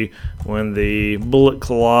see when the bullet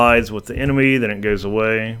collides with the enemy, then it goes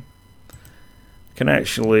away. I can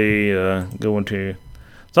actually go into...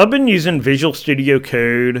 So I've been using Visual Studio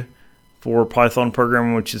Code for Python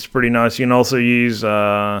programming, which is pretty nice. You can also use...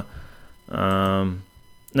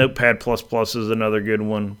 Notepad++ is another good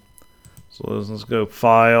one. So let's go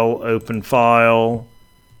File, Open File,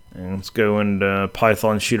 and let's go into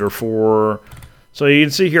Python Shooter 4. So you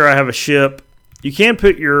can see here I have a ship. You can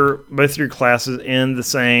put both your classes in the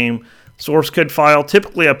same source code file.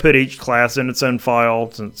 Typically I put each class in its own file,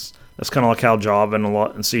 since that's kind of like how Java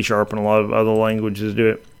and C# and a lot of other languages do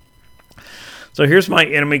it. So here's my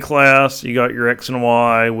enemy class. You got your X and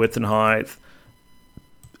Y, width and height.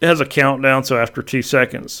 It has a countdown, so after 2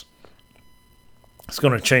 seconds, it's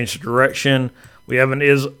going to change the direction. We have an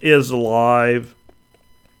is alive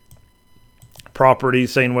property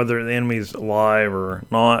saying whether the enemy is alive or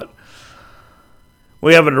not.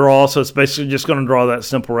 We have a draw, so it's basically just going to draw that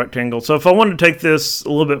simple rectangle. So if I wanted to take this a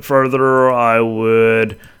little bit further, I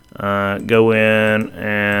would go in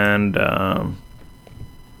and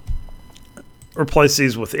replace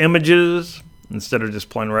these with images instead of just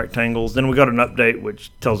plain rectangles. Then we got an update which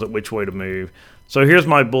tells it which way to move. So here's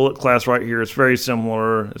my bullet class right here. It's very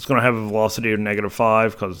similar. It's going to have a velocity of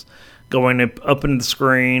 -5 because going up into the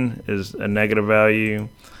screen is a negative value.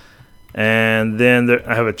 And then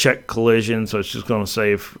I have a check collision, so it's just going to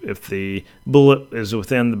say if the bullet is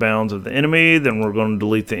within the bounds of the enemy, then we're going to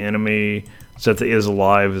delete the enemy, set the is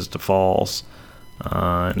alive as to false,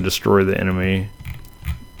 and destroy the enemy.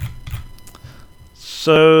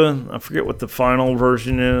 So I forget what the final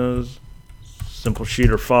version is. Simple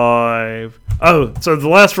Shooter 5. Oh, so the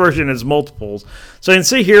last version is multiples. So you can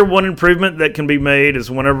see here one improvement that can be made is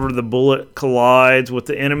whenever the bullet collides with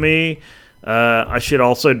the enemy, I should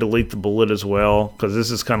also delete the bullet as well, because this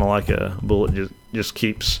is kind of like a bullet just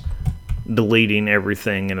keeps deleting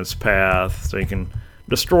everything in its path. So you can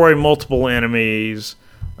destroy multiple enemies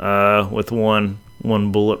with one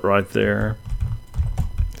bullet right there.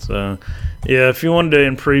 So, yeah, if you wanted to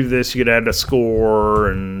improve this, you could add a score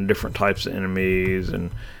and different types of enemies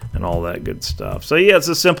and all that good stuff. So, yeah, it's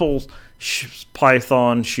a simple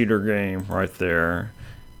Python shooter game right there,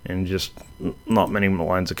 and just not many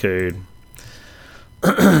lines of code.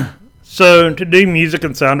 So, to do music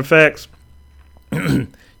and sound effects,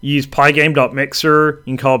 use Pygame.mixer. You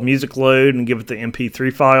can call it music load and give it the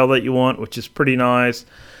MP3 file that you want, which is pretty nice.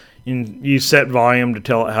 You can use set volume to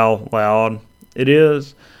tell it how loud it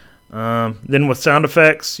is. Then with sound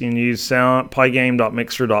effects, you can use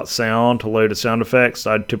Pygame.mixer.sound to load the sound effects.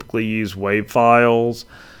 I'd typically use WAV files.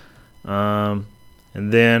 And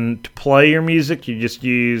then to play your music, you just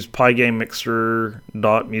use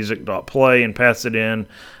Pygamemixer.music.play and pass it in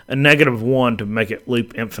a -1 to make it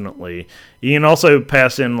loop infinitely. You can also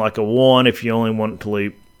pass in like a 1 if you only want it to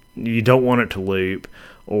loop. You don't want it to loop,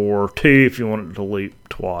 or 2 if you want it to loop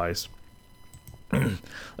twice.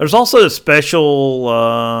 There's also a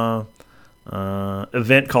special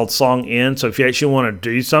event called Song End. So if you actually want to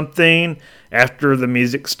do something after the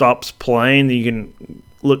music stops playing, you can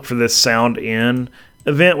look for this Sound End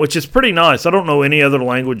event, which is pretty nice. I don't know any other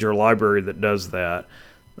language or library that does that.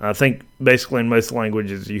 I think basically in most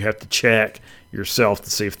languages you have to check yourself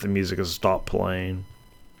to see if the music has stopped playing.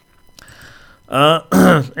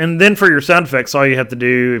 And then for your sound effects, all you have to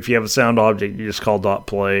do, if you have a sound object, you just call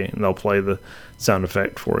 .play and they'll play the sound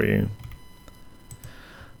effect for you.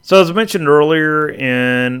 So as I mentioned earlier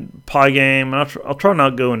in Pygame, I'll try not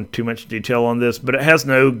to go into too much detail on this, but it has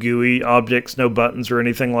no GUI objects, no buttons or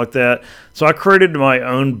anything like that. So I created my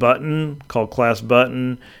own button called class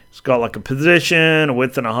button. It's got like a position, a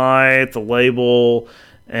width and a height, a label,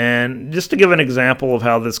 and just to give an example of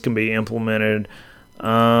how this can be implemented,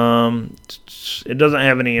 it doesn't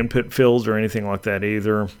have any input fields or anything like that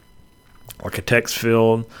either, like a text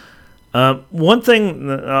field. One thing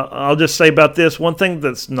I'll just say about this, one thing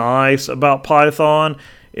that's nice about Python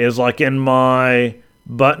is like in my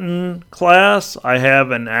button class, I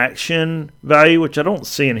have an action value, which I don't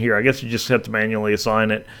see in here. I guess you just have to manually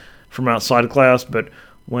assign it from outside of class, but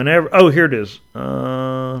whenever, oh, here it is.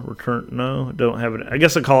 Return, no, I don't have it. I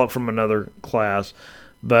guess I call it from another class,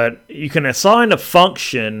 but you can assign a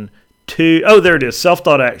function to, oh, there it is,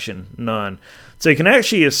 self.action, none. So you can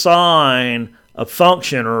actually assign a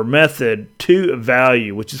function or a method to a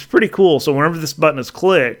value, which is pretty cool. So whenever this button is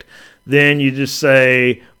clicked, then you just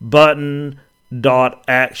say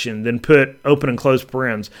button.action, then put open and close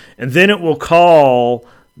parens, and then it will call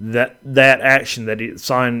that action that you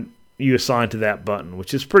assign to that button,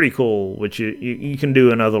 which is pretty cool, which you can do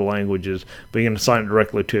in other languages, but you can assign it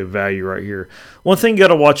directly to a value right here. One thing you got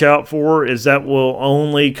to watch out for is that will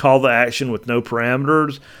only call the action with no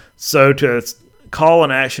parameters. So to call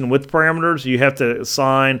an action with parameters, you have to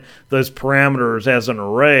assign those parameters as an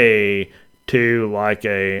array to like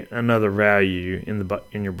another value in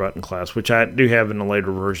your button class, which I do have in a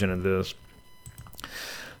later version of this.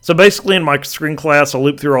 So basically in my screen class, I'll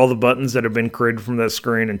loop through all the buttons that have been created from that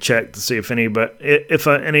screen and check to see if any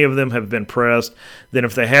of them have been pressed. Then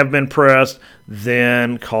if they have been pressed,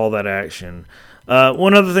 then call that action.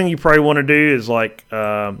 One other thing you probably want to do is like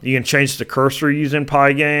you can change the cursor using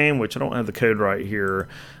Pygame, which I don't have the code right here,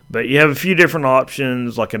 but you have a few different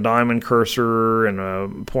options like a diamond cursor and a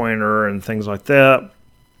pointer and things like that.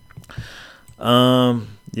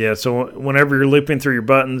 Yeah, so whenever you're looping through your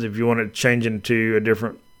buttons, if you want to change into a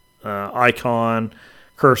different icon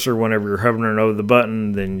cursor whenever you're hovering over the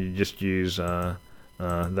button, then you just use that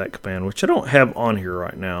command, which I don't have on here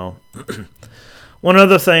right now. One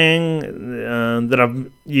other thing that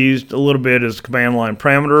I've used a little bit is command line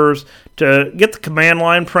parameters. To get the command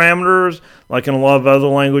line parameters, like in a lot of other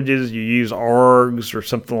languages, you use args or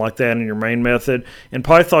something like that in your main method. In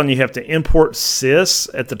Python, you have to import sys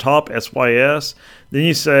at the top, sys. Then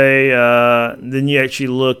you say, then you actually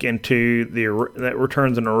look into that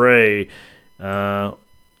returns an array. Or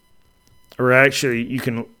actually, you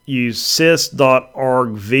can use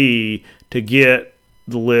sys.argv to get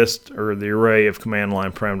the list or the array of command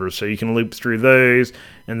line parameters. So you can loop through those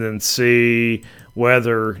and then see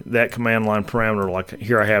whether that command line parameter, like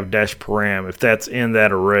here I have -param, if that's in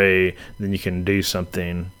that array, then you can do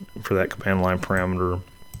something for that command line parameter.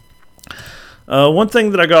 One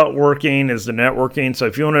thing that I got working is the networking. So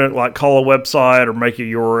if you want to like call a website or make a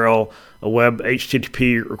URL, a web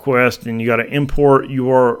HTTP request, and you got to import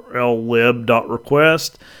URL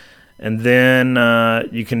lib.request. And then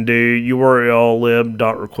you can do URL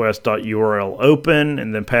lib.request.url open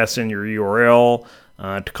and then pass in your URL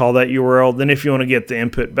to call that URL. Then if you want to get the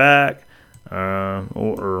input back,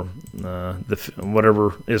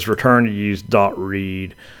 whatever is returned, you use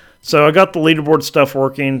 .read. So I got the leaderboard stuff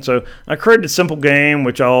working. So I created a simple game,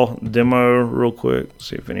 which I'll demo real quick.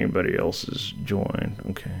 See if anybody else has joined.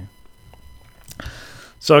 Okay.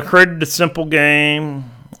 So I created a simple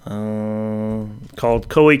game called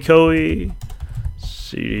Koi Koi.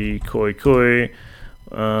 CD Koi Koi.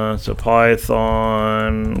 So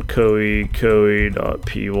Python koi.py,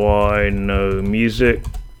 no music.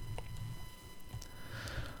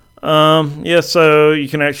 So you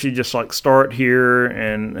can actually just like start here,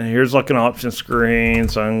 and here's like an option screen.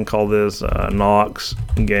 So I can call this Knox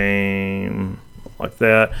game, like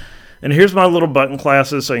that. And here's my little button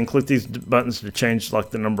classes. So you can click these buttons to change like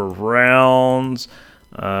the number of rounds.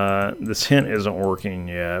 This hint isn't working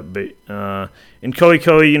yet, but in Koi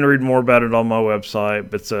Koi, you can read more about it on my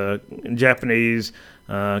website. But it's a Japanese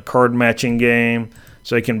card matching game.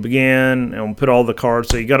 So you can begin and put all the cards.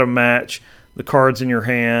 So you got to match the cards in your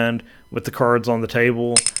hand with the cards on the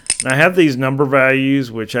table. And I have these number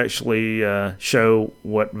values, which actually show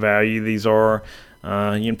what value these are. You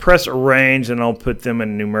can press arrange, and I'll put them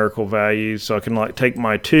in numerical values. So I can like take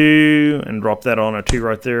my 2 and drop that on a 2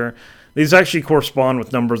 right there. These actually correspond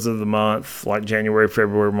with numbers of the month, like January,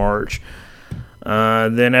 February, March.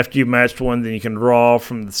 Then after you've matched one, then you can draw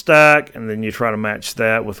from the stack, and then you try to match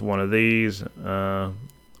that with one of these. Or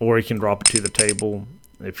you can drop it to the table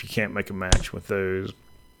if you can't make a match with those.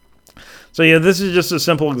 So yeah, this is just a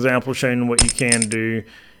simple example showing what you can do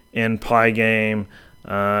in Pygame.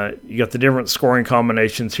 You got the different scoring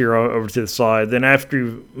combinations here over to the side. Then after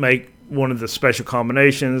you make one of the special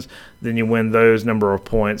combinations, then you win those number of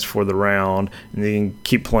points for the round, and then you can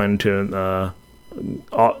keep playing to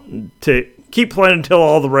keep playing until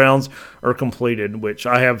all the rounds are completed, which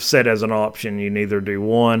I have set as an option. You can either do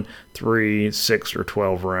 1, 3, 6, or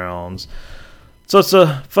 12 rounds. So it's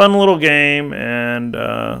a fun little game, and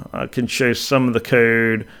I can show some of the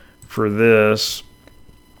code for this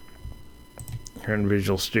here in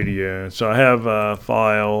Visual Studio. So I have a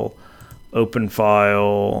file, open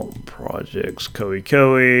file, projects, Koi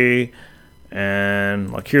Koi,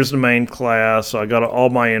 and like here's the main class. So I got all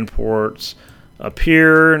my imports up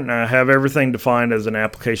here, and I have everything defined as an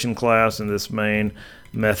application class in this main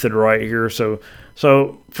method right here. So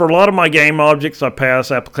for a lot of my game objects, I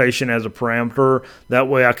pass application as a parameter. That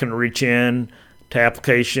way I can reach in to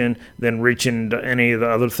application, then reach into any of the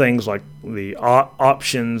other things like the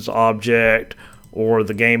options object or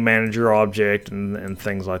the game manager object and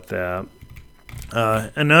things like that.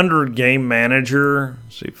 And under game manager,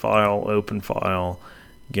 see file, open file,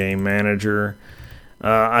 game manager.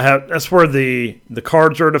 That's where the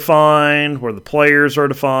cards are defined, where the players are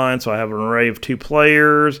defined. So I have an array of 2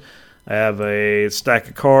 players. I have a stack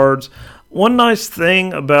of cards. One nice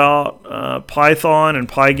thing about Python and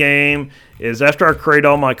Pygame is after I create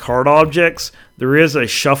all my card objects, there is a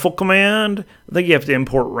shuffle command. I think you have to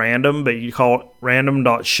import random, but you call it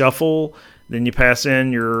random.shuffle. Then you pass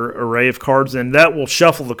in your array of cards, and that will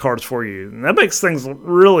shuffle the cards for you. And that makes things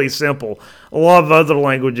really simple. A lot of other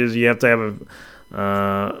languages, you have to have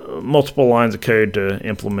multiple lines of code to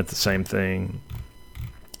implement the same thing.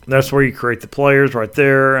 That's where you create the players right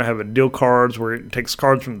there. I have a deal cards where it takes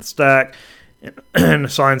cards from the stack and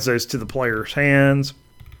assigns those to the player's hands.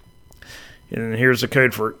 And here's the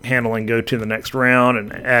code for handling go to the next round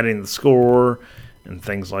and adding the score and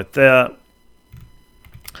things like that.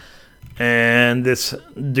 And this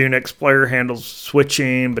do next player handles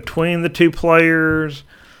switching between the 2 players.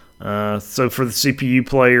 So for the CPU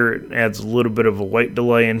player, it adds a little bit of a wait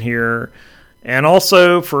delay in here. And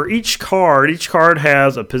also for each card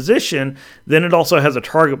has a position, then it also has a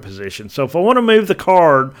target position. So if I want to move the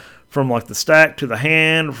card from like the stack to the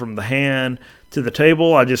hand, from the hand to the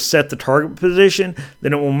table, I just set the target position,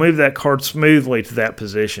 then it will move that card smoothly to that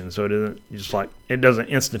position. So it doesn't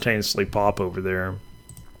instantaneously pop over there.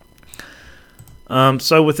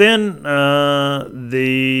 So within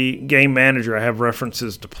the game manager, I have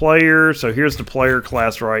references to players. So here's the player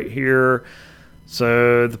class right here.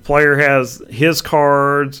 So the player has his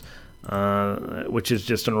cards, which is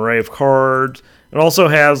just an array of cards. It also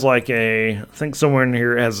has I think somewhere in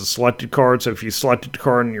here it has a selected card. So if you selected the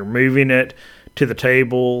card and you're moving it to the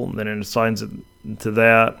table, then it assigns it to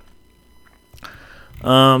that.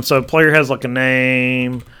 So a player has a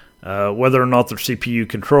name, whether or not they're CPU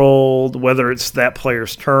controlled, whether it's that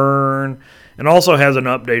player's turn, and also has an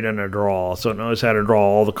update and a draw. So it knows how to draw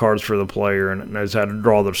all the cards for the player, and it knows how to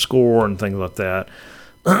draw their score and things like that.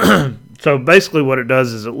 So basically what it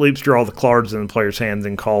does is it loops draw the cards in the player's hands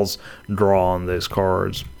and calls draw on those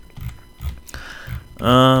cards.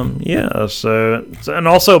 Yeah, so and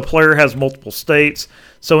also a player has multiple states.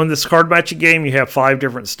 So in this card matching game, you have 5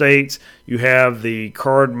 different states. You have the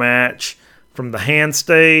card match from the hand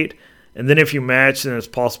state, and then if you match, then it's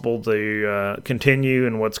possible to continue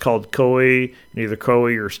in what's called koi, either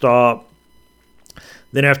koi or stop.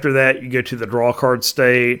 Then after that, you go to the draw card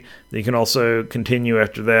state. Then you can also continue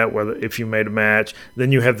after that, whether if you made a match.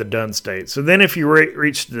 Then you have the done state. So then if you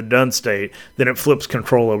reach the done state, then it flips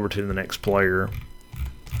control over to the next player.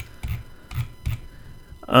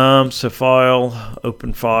 So file,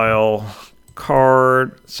 open file,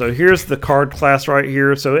 card. So here's the card class right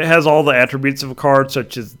here. So it has all the attributes of a card,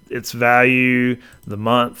 such as its value, the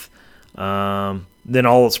month, then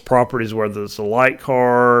all its properties, whether it's a light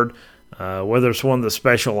card, whether it's one of the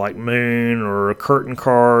special like moon or curtain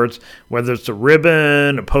cards, whether it's a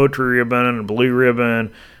ribbon, a poetry ribbon, a blue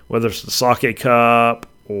ribbon, whether it's the sake cup,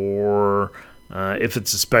 or if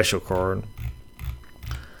it's a special card.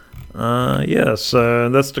 So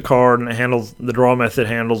that's the card, and it handles the draw method,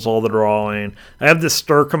 handles all the drawing. I have this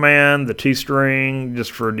stir command, the 2-string,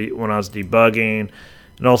 just for when I was debugging.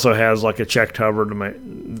 It also has like a checked hover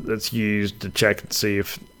that's used to check and see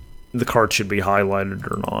if the card should be highlighted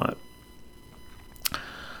or not.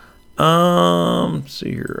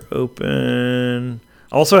 See here, open.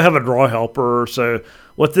 I also have a draw helper. So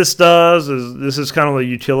what this does is, this is kind of a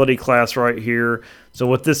utility class right here. So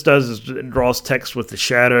what this does is it draws text with the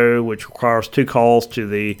shadow, which requires 2 calls to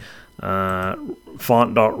the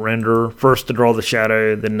font.render. First to draw the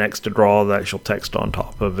shadow, then next to draw the actual text on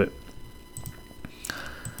top of it.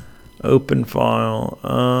 Open file.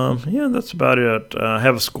 That's about it. I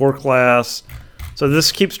have a score class. So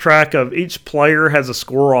this keeps track of each player has a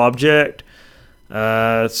score object.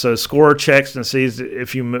 So score checks and sees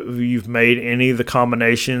if you've made any of the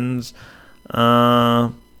combinations,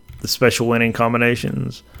 the special winning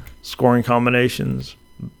combinations, scoring combinations,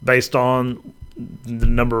 based on the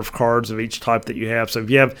number of cards of each type that you have. So if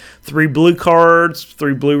you have 3 blue cards,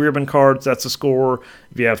 3 blue ribbon cards, that's a score.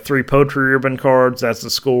 If you have 3 poetry ribbon cards, that's a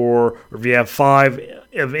score. Or if you have 5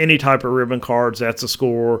 of any type of ribbon cards, that's a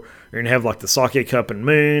score. You're going to have like the sake cup and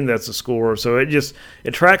moon, that's a score. So it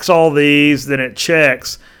tracks all these, then it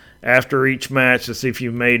checks after each match to see if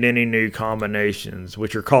you've made any new combinations,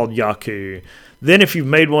 which are called yaku. Then if you've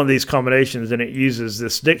made one of these combinations, then it uses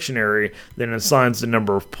this dictionary, then it assigns the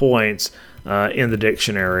number of points in the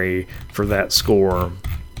dictionary for that score.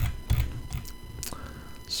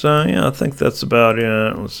 So yeah, I think that's about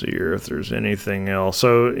it. Let's see here if there's anything else.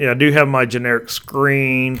 So yeah, I do have my generic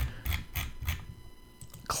screen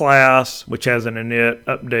class, which has an init,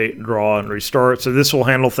 update, draw, and restart. So this will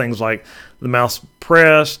handle things like the mouse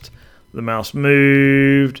pressed, the mouse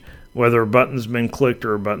moved, whether a button's been clicked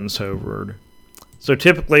or a button's hovered. So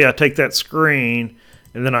typically I take that screen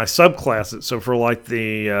and then I subclass it. So for like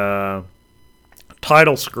the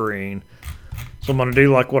title screen, so I'm going to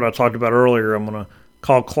do like what I talked about earlier. I'm going to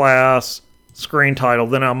call class screen title,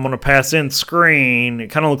 then I'm going to pass in screen. It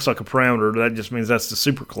kind of looks like a parameter. That just means that's the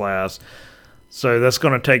superclass. So that's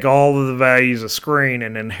going to take all of the values of screen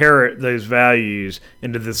and inherit those values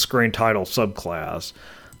into the screen title subclass.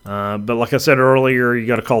 But like I said earlier, you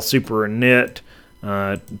got to call super init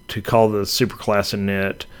to call the superclass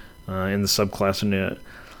init in the subclass init.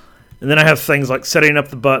 And then I have things like setting up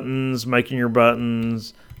the buttons, making your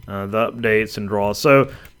buttons, the updates, and draws.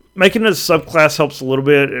 So making a subclass helps a little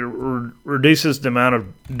bit. It reduces the amount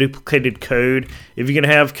of duplicated code. If you can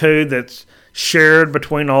have code that's shared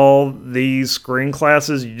between all these screen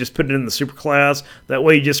classes, you just put it in the superclass. That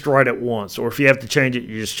way you just write it once. Or if you have to change it,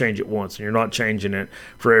 you just change it once, and you're not changing it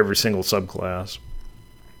for every single subclass.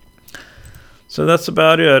 So that's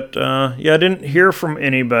about it. I didn't hear from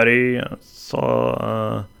anybody. I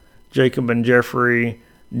saw Jacob and Jeffrey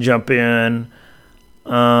jump in.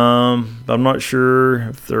 But I'm not sure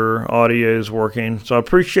if their audio is working. So I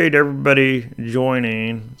appreciate everybody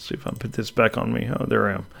joining. Let's see if I can put this back on me. Oh, there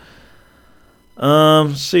I am.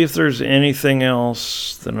 See if there's anything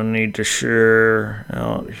else that I need to share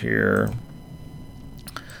out here.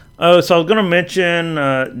 Oh, so I was going to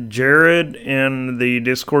mention Jared in the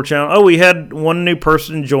Discord channel. Oh, we had one new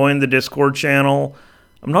person join the Discord channel.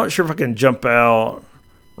 I'm not sure if I can jump out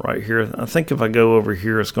right here. I think if I go over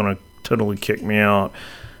here, it's going to totally kick me out.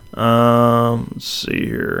 Let's see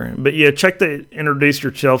here. But yeah, check the Introduce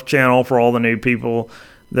Yourself channel for all the new people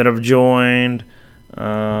that have joined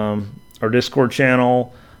our Discord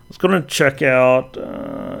channel. I was going to check out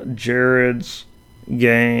Jared's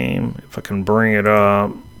game, if I can bring it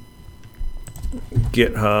up.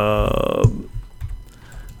 GitHub.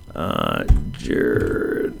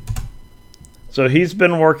 Jared. So he's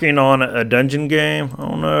been working on a dungeon game.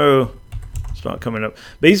 Oh no. It's not coming up.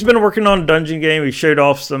 But he's been working on a dungeon game. He showed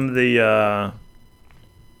off some of the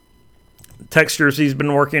textures he's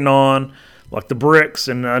been working on, like the bricks.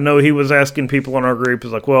 And I know he was asking people in our group,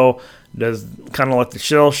 is like, well, does kind of like the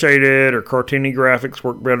shell shaded or cartoony graphics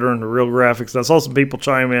work better than the real graphics? I saw some people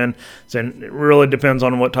chime in saying it really depends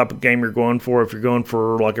on what type of game you're going for. If you're going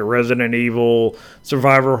for like a Resident Evil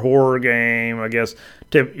survivor horror game, I guess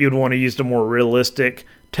you'd want to use the more realistic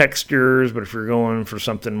textures. But if you're going for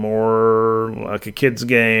something more like a kid's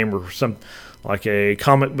game or some like a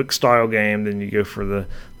comic book style game, then you go for the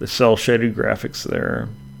cell shaded graphics there.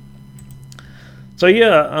 So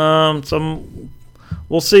yeah,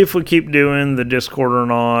 we'll see if we keep doing the Discord or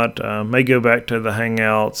not. May go back to the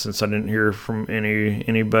Hangout since I didn't hear from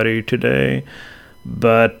anybody today.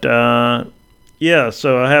 But yeah,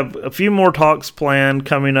 so I have a few more talks planned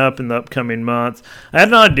coming up in the upcoming month. I had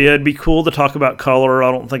an idea. It'd be cool to talk about color.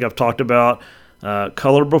 I don't think I've talked about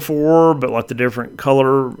color before, but like the different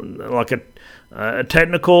color, like a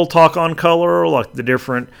technical talk on color, like the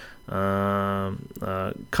different color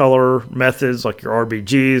methods, like your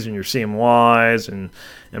RBGs and your CMYs, and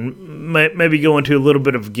maybe go into a little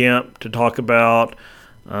bit of GIMP to talk about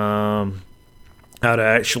how to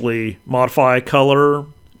actually modify color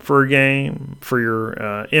for a game, for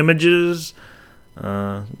your images.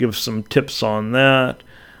 Give some tips on that.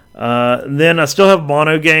 Then I still have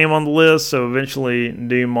mono game on the list, so eventually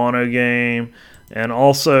do mono game. And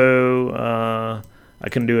also, I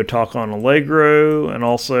can do a talk on Allegro. And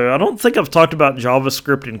also, I don't think I've talked about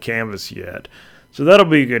JavaScript and Canvas yet. So that'll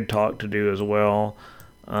be a good talk to do as well.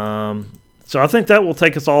 So I think that will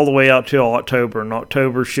take us all the way out till October. And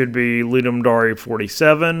October should be Ludum Dare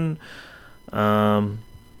 47.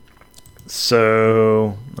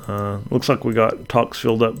 So looks like we got talks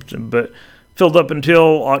filled up, but filled up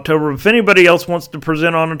until October. If anybody else wants to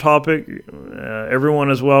present on a topic,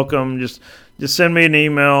 everyone is welcome. Just send me an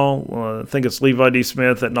email. I think it's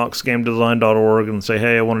levidsmith@knoxgamedesign.org and say,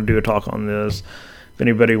 hey, I want to do a talk on this. If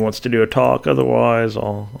anybody wants to do a talk, otherwise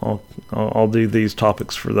I'll do these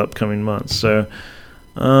topics for the upcoming months. So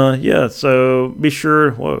yeah, so be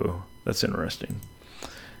sure. Whoa, that's interesting.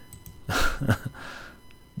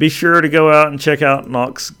 Be sure to go out and check out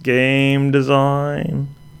Knox Game Design.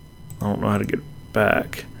 I don't know how to get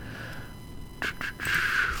back.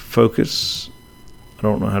 Focus. I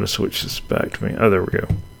don't know how to switch this back to me. Oh, there we go.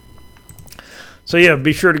 So yeah,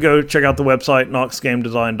 be sure to go check out the website,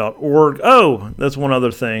 knoxgamedesign.org. Oh, that's one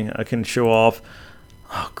other thing I can show off.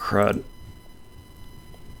 Oh, crud.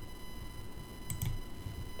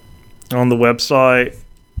 On the website,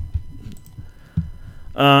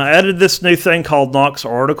 I added this new thing called Knox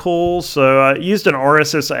Articles. So I used an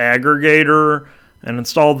RSS aggregator and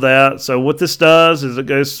installed that. So what this does is it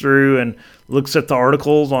goes through and looks at the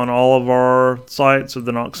articles on all of our sites of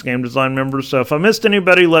the Knox Game Design members. So if I missed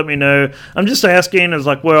anybody, let me know. I'm just asking, is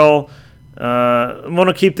like, well, I want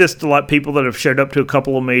to keep this to like people that have showed up to a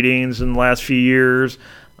couple of meetings in the last few years.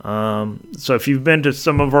 So if you've been to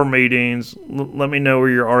some of our meetings, let me know where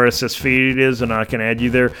your RSS feed is and I can add you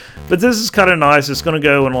there. But this is kind of nice. It's going to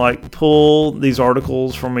go and like pull these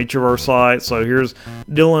articles from each of our sites. So here's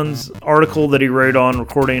Dylan's article that he wrote on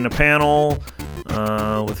recording a panel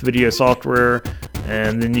with video software.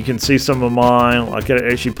 And then you can see some of mine. Like it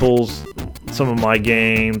actually pulls some of my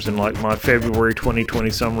games and like my February 2020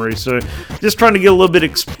 summary. So just trying to get a little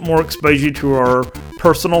bit more exposure to our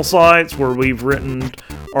personal sites where we've written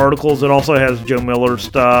articles. It also has Joe Miller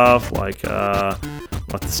stuff, like the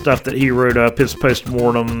stuff that he wrote up, his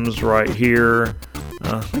postmortems right here.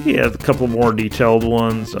 I think he has a couple more detailed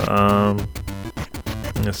ones.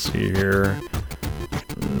 Let's see here.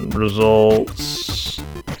 Results,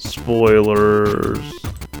 spoilers.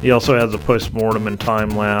 He also has a postmortem and time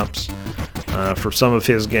lapse for some of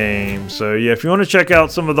his games. So yeah, if you want to check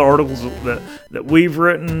out some of the articles that we've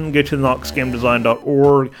written, go to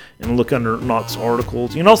knoxgamedesign.org and look under Knox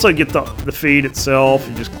Articles. You can also get the feed itself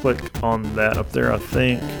and just click on that up there, I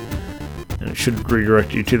think. And it should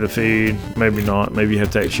redirect you to the feed. Maybe not. Maybe you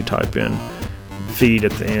have to actually type in feed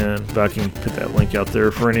at the end. But I can put that link out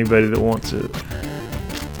there for anybody that wants it.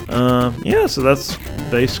 Yeah, so that's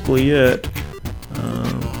basically it.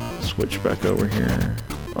 Switch back over here.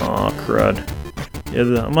 Aw, crud. Yeah,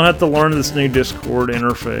 I'm going to have to learn this new Discord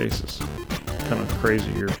interface. It's kind of crazy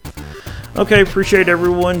here. Okay, appreciate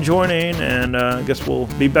everyone joining, and I guess we'll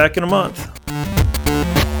be back in a month.